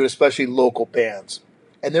 Couldn't do it, especially local bands.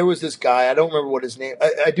 And there was this guy, I don't remember what his name,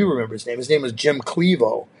 I do remember his name. His name was Jim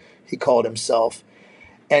Clevo, he called himself.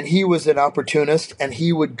 And he was an opportunist, and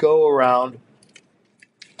he would go around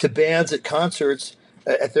to bands at concerts,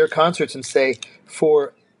 at their concerts, and say,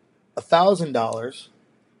 for $1,000,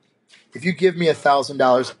 if you give me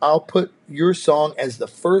 $1,000, I'll put your song as the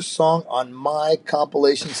first song on my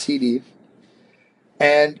compilation CD.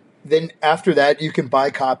 And then after that, you can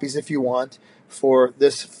buy copies if you want for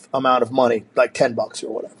this amount of money, like $10 or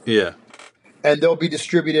whatever. Yeah. And they'll be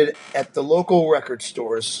distributed at the local record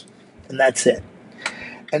stores, and that's it.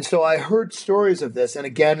 And so I heard stories of this, and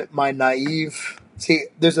again, my naive... See,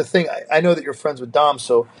 there's a thing. I know that you're friends with Dom,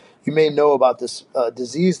 so you may know about this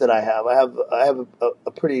disease that I have. I have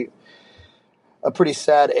a pretty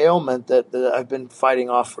sad ailment that I've been fighting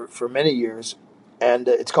off for many years, and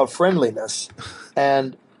it's called friendliness.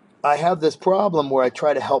 And I have this problem where I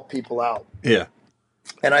try to help people out. Yeah.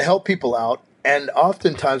 And I help people out, and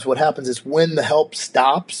oftentimes what happens is when the help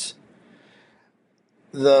stops,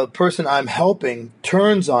 the person I'm helping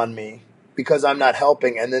turns on me because I'm not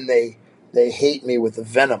helping, and then they hate me with the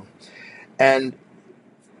venom. And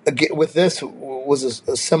again, with this was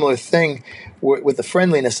a similar thing with the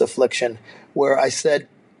friendliness affliction, where I said,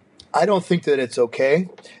 I don't think that it's okay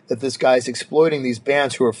that this guy's exploiting these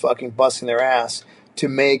bands who are fucking busting their ass to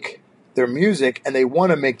make their music, and they want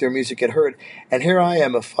to make their music get heard. And here I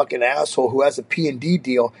am, a fucking asshole who has a P&D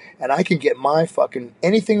deal, and I can get my fucking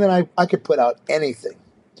anything that I could put out anything,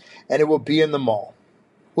 and it will be in the mall.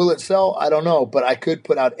 Will it sell? I don't know, but I could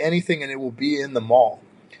put out anything and it will be in the mall,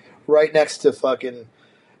 right next to fucking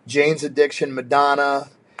Jane's Addiction, Madonna,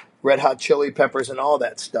 Red Hot Chili Peppers, and all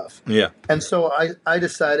that stuff. Yeah. And so I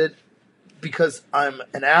decided, because I'm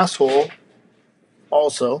an asshole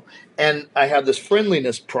also, and I have this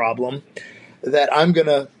friendliness problem, that I'm going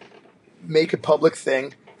to make a public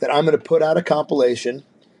thing, that I'm going to put out a compilation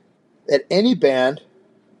that any band,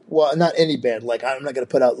 well, not any band, like I'm not going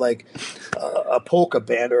to put out like a polka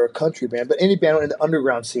band or a country band, but any band in the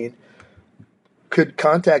underground scene could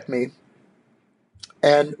contact me,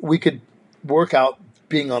 and we could work out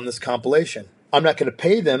being on this compilation. I'm not going to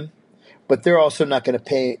pay them, but they're also not going to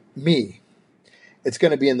pay me. It's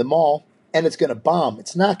going to be in the mall, and it's going to bomb.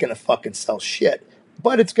 It's not going to fucking sell shit,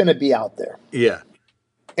 but it's going to be out there. Yeah.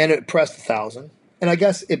 And it pressed 1,000, and I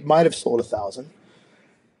guess it might have sold 1,000.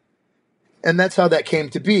 And that's how that came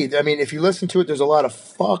to be. I mean, if you listen to it, there's a lot of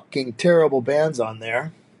fucking terrible bands on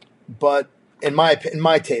there, but in my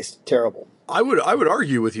taste, terrible. I would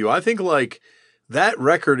argue with you. I think like that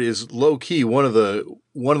record is low key one of the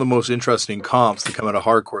most interesting comps to come out of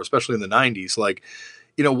hardcore, especially in the 90s. Like,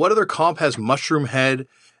 you know, what other comp has Mushroom Head?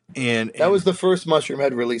 And that was the first Mushroom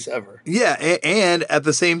Head release ever. Yeah, and at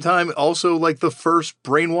the same time, also like the first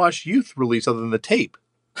Brainwashed Youth release other than the tape.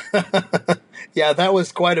 Yeah, that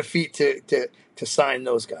was quite a feat to sign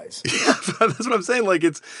those guys. Yeah, that's what I'm saying. Like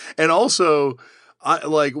and also, I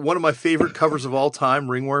like one of my favorite covers of all time,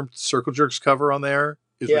 Ringworm Circle Jerks cover on there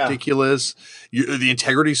is ridiculous. The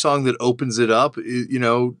Integrity song that opens it up, you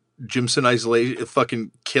know, Jimson Isolation,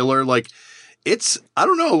 fucking killer. Like I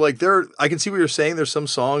don't know, like I can see what you're saying. There's some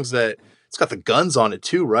songs that it's got the guns on it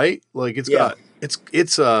too, right? Like it's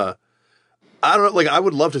I don't know. Like, I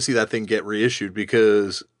would love to see that thing get reissued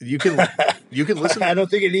because you can listen. I don't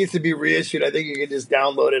think it needs to be reissued. I think you can just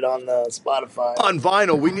download it on Spotify on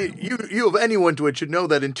vinyl. We need you of anyone to it should know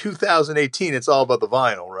that in 2018 it's all about the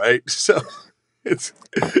vinyl, right? So it's.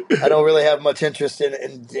 I don't really have much interest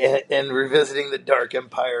in revisiting the Dark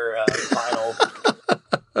Empire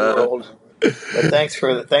vinyl world. But thanks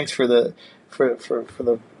for the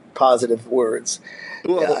positive words.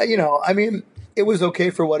 Well, you know, I mean, it was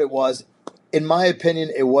okay for what it was. In my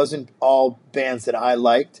opinion, it wasn't all bands that I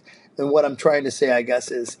liked. And what I'm trying to say, I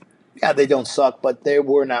guess, is, yeah, they don't suck, but they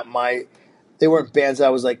weren't bands I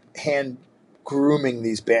was like hand grooming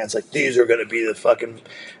these bands. Like, these are going to be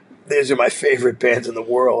these are my favorite bands in the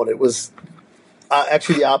world. It was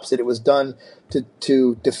actually the opposite. It was done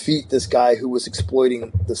to defeat this guy who was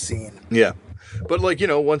exploiting the scene. Yeah. But like,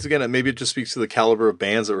 once again, maybe it just speaks to the caliber of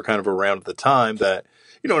bands that were kind of around at the time that,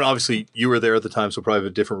 and obviously you were there at the time, so probably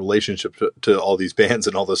have a different relationship to all these bands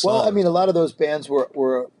and all this songs. Well, I mean, a lot of those bands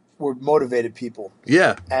were motivated people.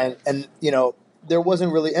 Yeah. And there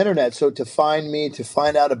wasn't really internet. So to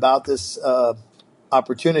find out about this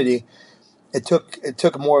opportunity, it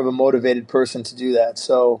took more of a motivated person to do that.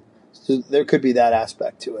 So there could be that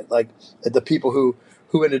aspect to it. Like the people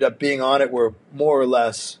who ended up being on it were more or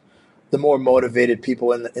less the more motivated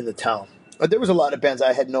people in the town. But there was a lot of bands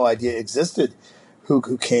I had no idea existed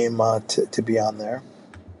who came to be on there.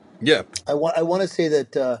 Yeah. I want to say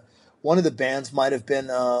that one of the bands might have been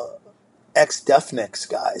ex-Defniks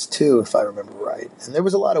guys too, if I remember right. And there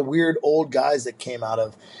was a lot of weird old guys that came out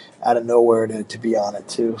of nowhere to be on it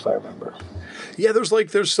too, if I remember. Yeah,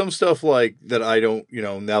 there's some stuff like that I don't,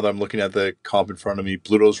 now that I'm looking at the comp in front of me,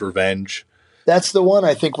 Pluto's Revenge. That's the one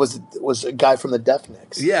I think was a guy from the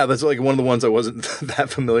Defniks. Yeah, that's like one of the ones I wasn't that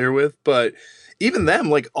familiar with, but even them,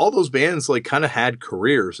 like all those bands, like kind of had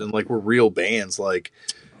careers and like were real bands, like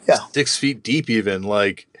 6 Feet Deep, even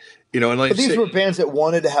like, and like. But these were bands that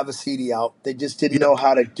wanted to have a CD out. They just didn't know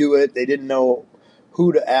how to do it. They didn't know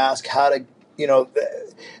who to ask, how to,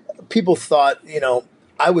 people thought,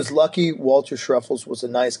 I was lucky. Walter Schruffels was a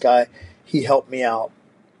nice guy. He helped me out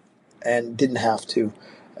and didn't have to.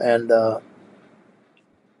 And,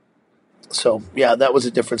 so, yeah, that was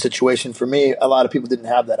a different situation for me. A lot of people didn't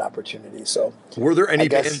have that opportunity. So, were there any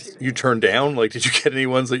bands you turned down? Like, did you get any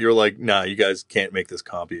ones that you're like, nah, you guys can't make this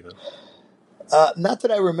comp even? Not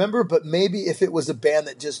that I remember, but maybe if it was a band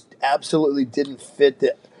that just absolutely didn't fit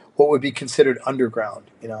what would be considered underground,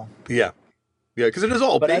 Yeah. Yeah, because it is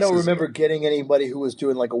all. But I don't remember getting anybody who was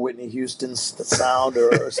doing like a Whitney Houston sound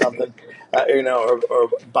or something, or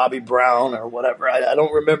Bobby Brown or whatever. I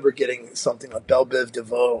don't remember getting something like Belle Biv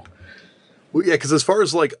DeVoe. Well, yeah, because as far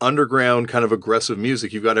as like underground kind of aggressive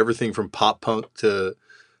music, you've got everything from pop punk to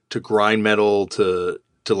grind metal to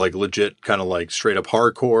like legit kind of like straight up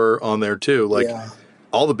hardcore on there too. Like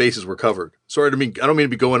all the bases were covered. Sorry, I don't mean to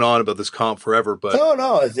be going on about this comp forever, but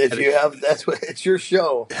no, it's your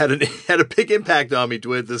show. Had a big impact on me,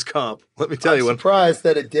 Dwid. This comp, let me tell you. I'm surprised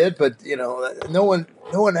that it did, but no one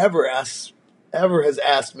ever has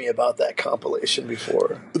asked me about that compilation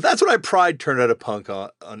before. But that's what I pride Turn Out a Punk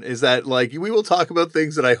on is that like we will talk about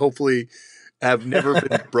things that I hopefully have never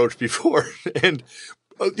been broached before, and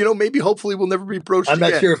maybe hopefully will never be broached I'm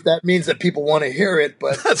again. not sure if that means that people want to hear it,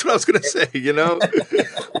 but that's what I was going to say,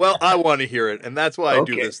 Well, I want to hear it, and that's why I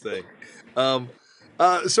do this thing.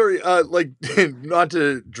 Sorry, like not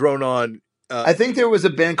to drone on. I think there was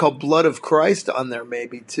a band called Blood of Christ on there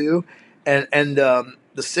maybe too. And the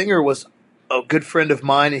singer was a good friend of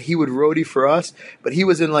mine, and he would roadie for us, but he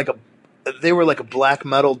was in they were like a black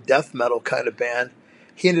metal, death metal kind of band.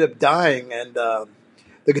 He ended up dying, and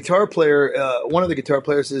the guitar player, one of the guitar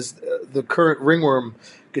players is the current Ringworm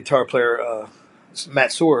guitar player,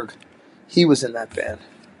 Matt Sorg. He was in that band.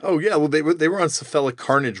 Oh yeah, well they were on Cephalic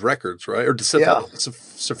Carnage Records, right? Or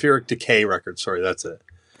Cephalic Decay Records. Sorry, that's it.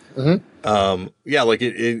 Mm-hmm. Yeah, like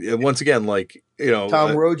it once again, like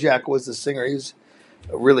Tom Rojak was the singer. He was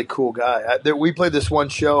a really cool guy. We played this one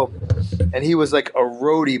show, and he was like a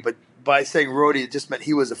roadie, but by saying roadie, it just meant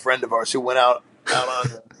he was a friend of ours who went out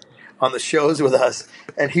on the shows with us,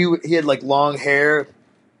 and he had like long hair,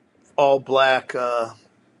 all black,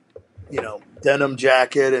 denim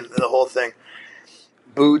jacket and the whole thing,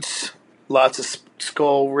 boots, lots of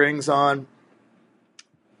skull rings on,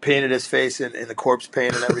 painted his face in the corpse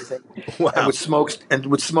paint and everything. Wow. And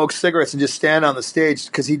would smoke cigarettes and just stand on the stage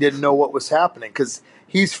because he didn't know what was happening because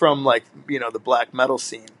he's from the black metal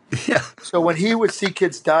scene. Yeah. So when he would see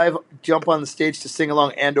kids jump on the stage to sing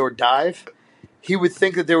along and or dive, he would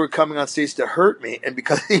think that they were coming on stage to hurt me, and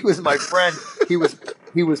because he was my friend, he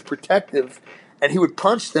was protective, and he would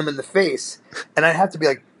punch them in the face, and I'd have to be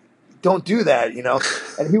like, "Don't do that,"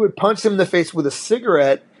 And he would punch them in the face with a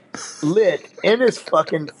cigarette lit in his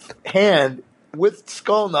fucking hand with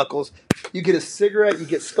skull knuckles. You get a cigarette, you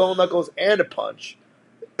get skull knuckles, and a punch,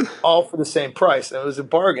 all for the same price, and it was a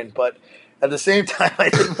bargain. But at the same time, I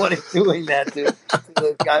didn't want him doing that to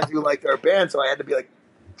the guys who liked our band, so I had to be like,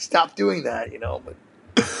 stop doing that, But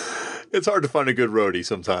it's hard to find a good roadie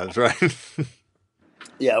sometimes, right?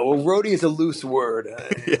 Yeah, well, roadie is a loose word.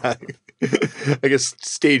 Yeah, I guess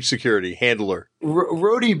stage security handler.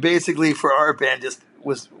 Roadie basically for our band just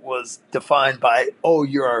was defined by, oh,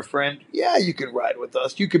 you're our friend. Yeah, you can ride with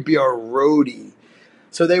us. You could be our roadie.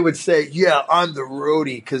 So they would say, "Yeah, I'm the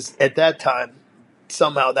roadie," because at that time,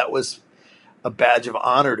 somehow that was a badge of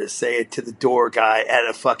honor to say it to the door guy at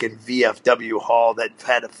a fucking VFW hall that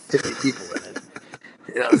had 50 people in it.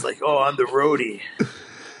 And I was like, "Oh, I'm the roadie."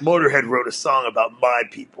 Motorhead wrote a song about my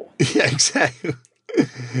people. Yeah, exactly.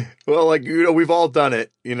 Well, like, we've all done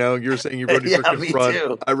it. You're saying you roadied for Confront.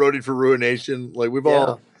 Too. I roadied for Ruination. Like, we've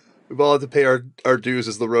all had to pay our dues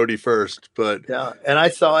as the roadie first. But yeah, and I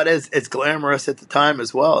saw it as glamorous at the time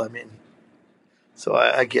as well. I mean, so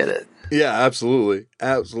I get it. Yeah, absolutely.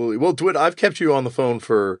 Absolutely. Well, Dwid, I've kept you on the phone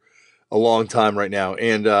for a long time right now.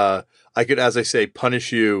 And I could, as I say,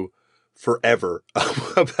 punish you forever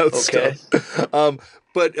about stuff.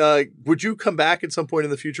 But would you come back at some point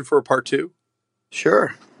in the future for a part 2?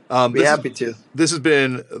 Sure. Be happy to. This has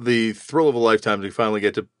been the thrill of a lifetime to finally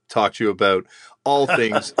get to talk to you about all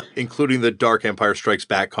things, including the Dark Empire Strikes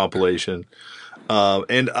Back compilation.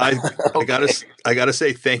 And I gotta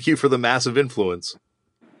say thank you for the massive influence.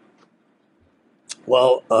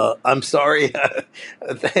 Well, I'm sorry.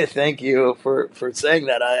 Thank you for saying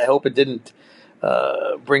that. I hope it didn't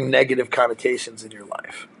bring negative connotations in your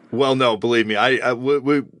life. Well, no, believe me,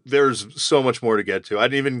 there's so much more to get to. I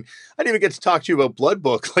didn't even get to talk to you about Blood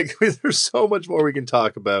Book. Like, there's so much more we can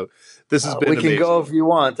talk about. This has been we can amazing. go if you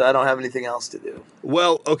want. I don't have anything else to do.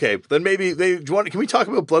 Well, okay, then maybe can we talk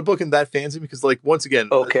about Blood Book and that fanzine? Because, like, once again,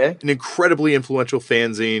 an incredibly influential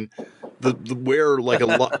fanzine. Where like a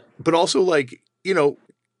lot, but also like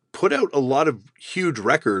put out a lot of huge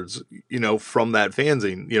records. From that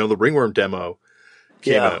fanzine. The Ringworm demo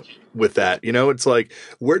came out with that. It's like,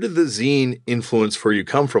 where did the zine influence for you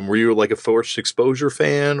come from? Were you like a Forced Exposure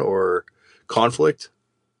fan or Conflict?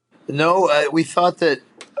 No, we thought that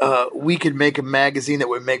we could make a magazine that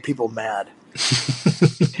would make people mad.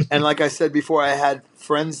 And like I said before, I had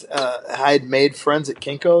friends. I had made friends at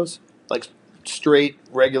Kinko's, like straight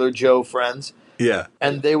regular Joe friends. Yeah,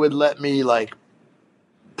 and they would let me like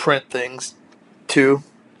print things too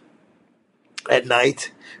at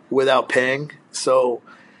night without paying. So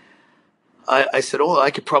I said, "Oh, I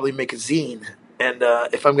could probably make a zine, and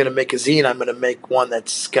if I'm going to make a zine, I'm going to make one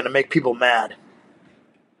that's going to make people mad."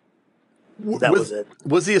 That was it.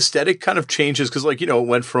 Was the aesthetic kind of changes? Because, like, it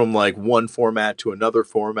went from like one format to another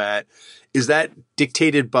format. Is that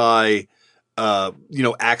dictated by,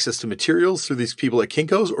 access to materials through these people at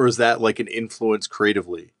Kinko's, or is that like an influence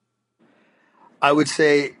creatively? I would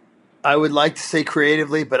like to say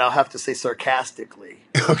creatively, but I'll have to say sarcastically.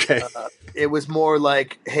 Okay. It was more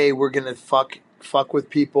like, hey, we're going to fuck with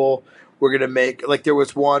people. We're going to make, like, there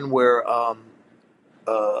was one where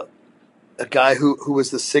a guy who was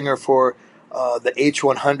the singer for the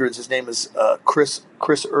H100s, his name is Chris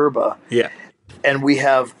Urba. Yeah. And we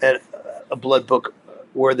have a Blood Book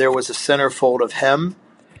where there was a centerfold of him,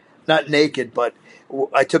 not naked, but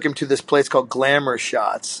I took him to this place called Glamour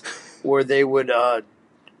Shots, where they would, it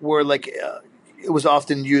was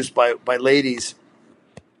often used by ladies,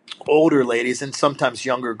 older ladies, and sometimes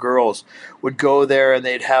younger girls would go there, and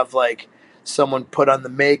they'd have like someone put on the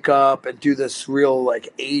makeup and do this real like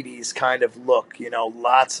 80s kind of look,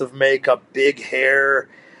 lots of makeup, big hair,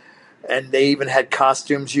 and they even had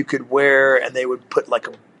costumes you could wear, and they would put like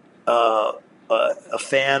a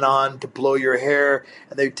fan on to blow your hair,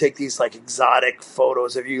 and they'd take these like exotic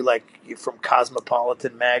photos of you, like from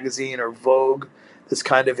Cosmopolitan magazine or Vogue, this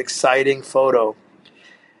kind of exciting photo.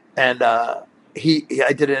 And I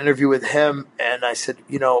did an interview with him, and I said,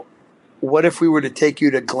 what if we were to take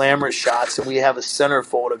you to Glamour Shots and we have a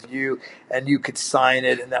centerfold of you and you could sign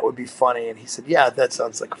it, and that would be funny? And he said, yeah, that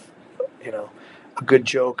sounds like a good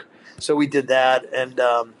joke. So we did that, and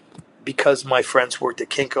because my friends worked at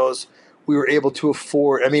Kinko's, we were able to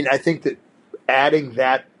afford. I mean, I think that adding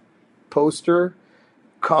that poster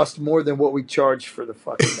cost more than what we charged for the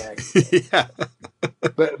fucking magazine. Yeah.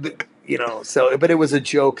 But it was a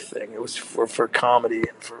joke thing. It was for comedy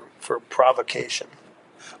and for provocation.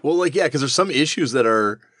 Well, like, yeah, because there's some issues that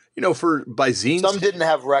are, by zines. Some didn't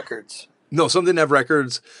have records. No, some didn't have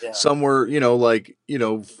records. Yeah. Some were,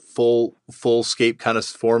 full scape kind of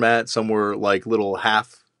format. Some were like little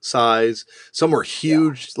half size. Some were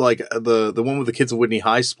huge. Yeah. Like the one with the Kids of Whitney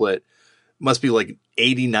High split must be like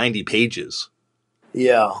 80, 90 pages.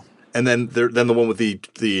 Yeah. And then the one with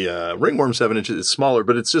the Ringworm 7 inches is smaller,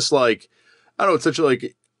 but it's just like, I don't know, it's such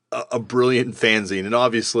like a brilliant fanzine. And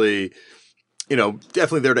obviously,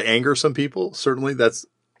 definitely there to anger some people. Certainly that's,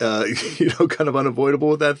 kind of unavoidable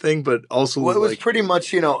with that thing, but also. Well, it was pretty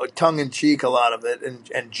much, tongue in cheek, a lot of it,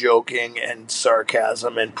 and joking and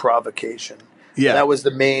sarcasm and provocation. Yeah. That was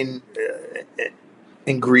the main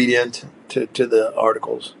ingredient to the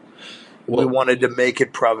articles. we wanted to make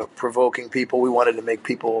it provoking people. We wanted to make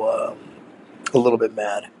people a little bit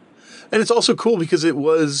mad. And it's also cool because it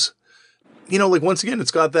was, like, once again,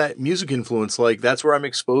 it's got that music influence. Like, that's where I'm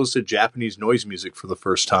exposed to Japanese noise music for the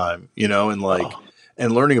first time, and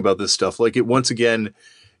and learning about this stuff. Like, it once again,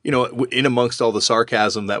 in amongst all the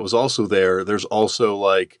sarcasm that was also there, there's also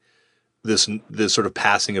like this sort of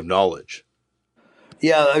passing of knowledge.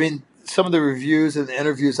 Yeah, I mean, some of the reviews and the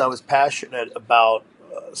interviews, I was passionate about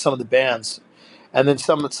some of the bands, and then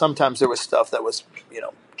sometimes there was stuff that was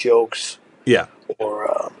jokes,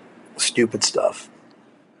 or stupid stuff.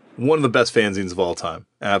 One of the best fanzines of all time,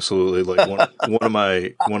 absolutely. Like one of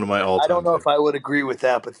my all time. I don't know if I would agree with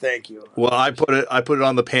that, but thank you. Well, I put it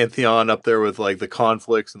on the pantheon up there with like the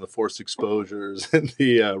conflicts and the forced exposures and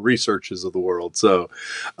the researches of the world. So,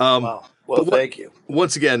 wow. Well, thank you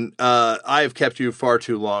once again. I have kept you far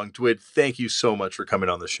too long, Dwid. Thank you so much for coming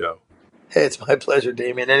on the show. Hey, it's my pleasure,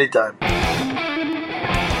 Damien. Anytime.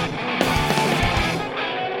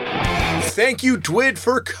 Thank you, Dwid,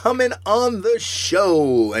 for coming on the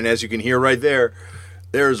show. And as you can hear right there,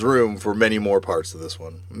 there's room for many more parts of this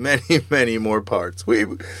one. Many, many more parts. We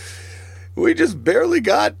just barely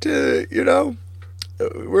got to,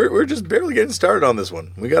 we're just barely getting started on this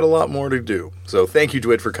one. We got a lot more to do. So thank you,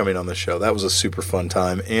 Dwid, for coming on the show. That was a super fun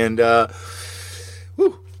time. And,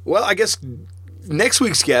 well, I guess next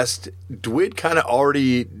week's guest, Dwid kind of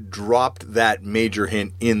already dropped that major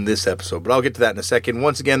hint in this episode, but I'll get to that in a second.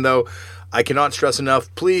 Once again, though, I cannot stress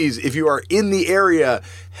enough, please, if you are in the area,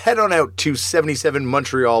 head on out to 77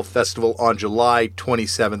 Montreal Festival on July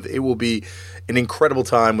 27th. It will be an incredible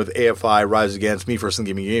time with AFI, Rise Against, Me First and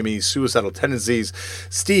Gimme Gimme, Suicidal Tendencies,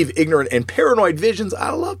 Steve Ignorant, and Paranoid Visions.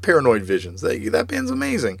 I love Paranoid Visions. That band's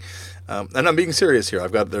amazing. And I'm being serious here.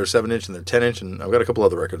 I've got their 7-inch and their 10-inch, and I've got a couple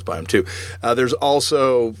other records by them too. There's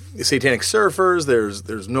also Satanic Surfers.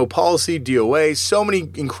 There's No Policy, DOA. So many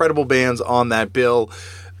incredible bands on that bill.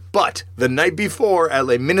 But the night before at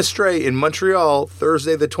Les Ministres in Montreal,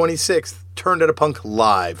 Thursday the 26th, Turned Out a Punk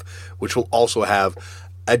Live, which will also have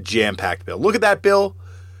a jam-packed bill. Look at that bill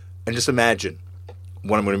and just imagine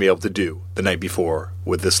what I'm going to be able to do the night before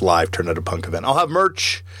with this live Turned Out a Punk event. I'll have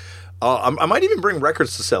merch. I might even bring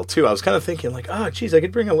records to sell too. I was kind of thinking like, I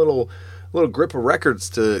could bring a little grip of records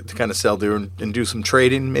to kind of sell to and do some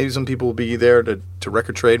trading. Maybe some people will be there to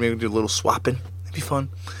record trade. Maybe do a little swapping. It'd be fun.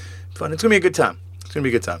 It's going to be a good time. It's going to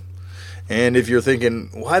be a good time. And if you're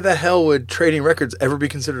thinking, why the hell would trading records ever be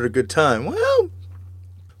considered a good time? Well,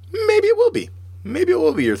 maybe it will be. Maybe it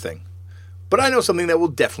will be your thing. But I know something that will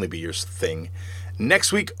definitely be your thing.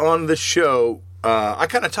 Next week on the show, I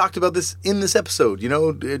kind of talked about this in this episode.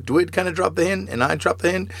 Dwid kind of dropped the hint, and I dropped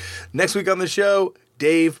the hint. Next week on the show,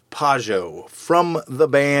 Dave Pajo from the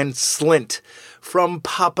band Slint, from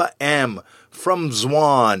Papa M, from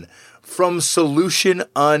Zwan, from Solution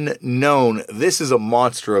Unknown. This is a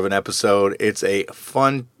monster of an episode. It's a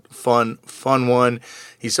fun one.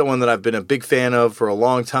 He's someone that I've been a big fan of for a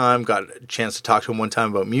long time. Got a chance to talk to him one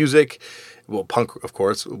time about music. Well, punk, of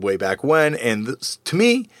course, way back when. And to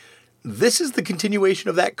me, this is the continuation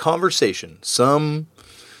of that conversation. Some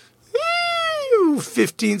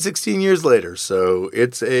 15, 16 years later. So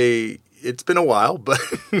it's been a while, but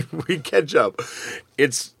we catch up.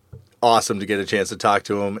 It's awesome to get a chance to talk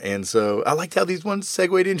to him. And so I liked how these ones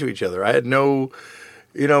segued into each other. I had no,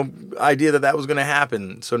 idea that was going to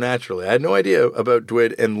happen so naturally. I had no idea about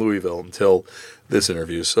Dwid and Louisville until this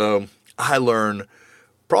interview. So I learn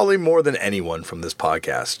probably more than anyone from this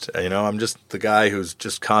podcast. I'm just the guy who's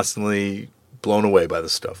just constantly blown away by the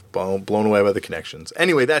stuff, blown away by the connections.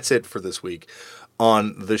 Anyway, that's it for this week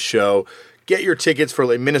on the show. Get your tickets for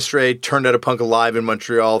Les Ministres, Turned Out a Punk Live in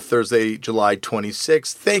Montreal, Thursday, July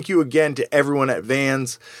 26th. Thank you again to everyone at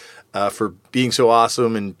Vans for being so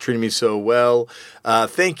awesome and treating me so well.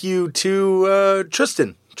 Thank you to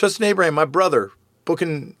Tristan Abraham, my brother,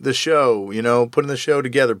 booking the show, putting the show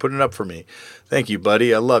together, putting it up for me. Thank you,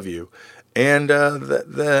 buddy. I love you. And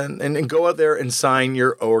and go out there and sign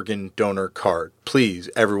your organ donor card. Please,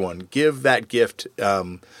 everyone, give that gift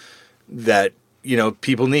that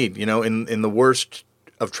people need. In the worst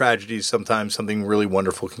of tragedies, sometimes something really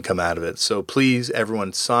wonderful can come out of it. So please,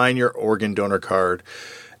 everyone, sign your organ donor card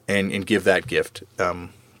and give that gift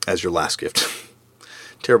as your last gift.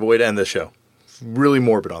 Terrible way to end the show. Really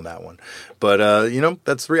morbid on that one. But,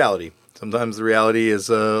 that's reality. Sometimes the reality is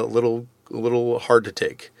a little hard to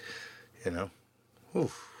take,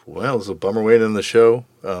 Oof. Well, it's a bummer way to end the show.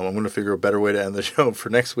 I'm going to figure a better way to end the show for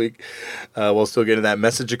next week while still getting that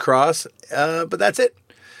message across. But that's it.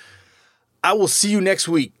 I will see you next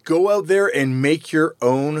week. Go out there and make your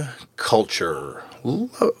own culture.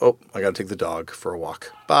 Oh, I got to take the dog for a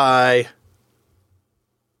walk. Bye.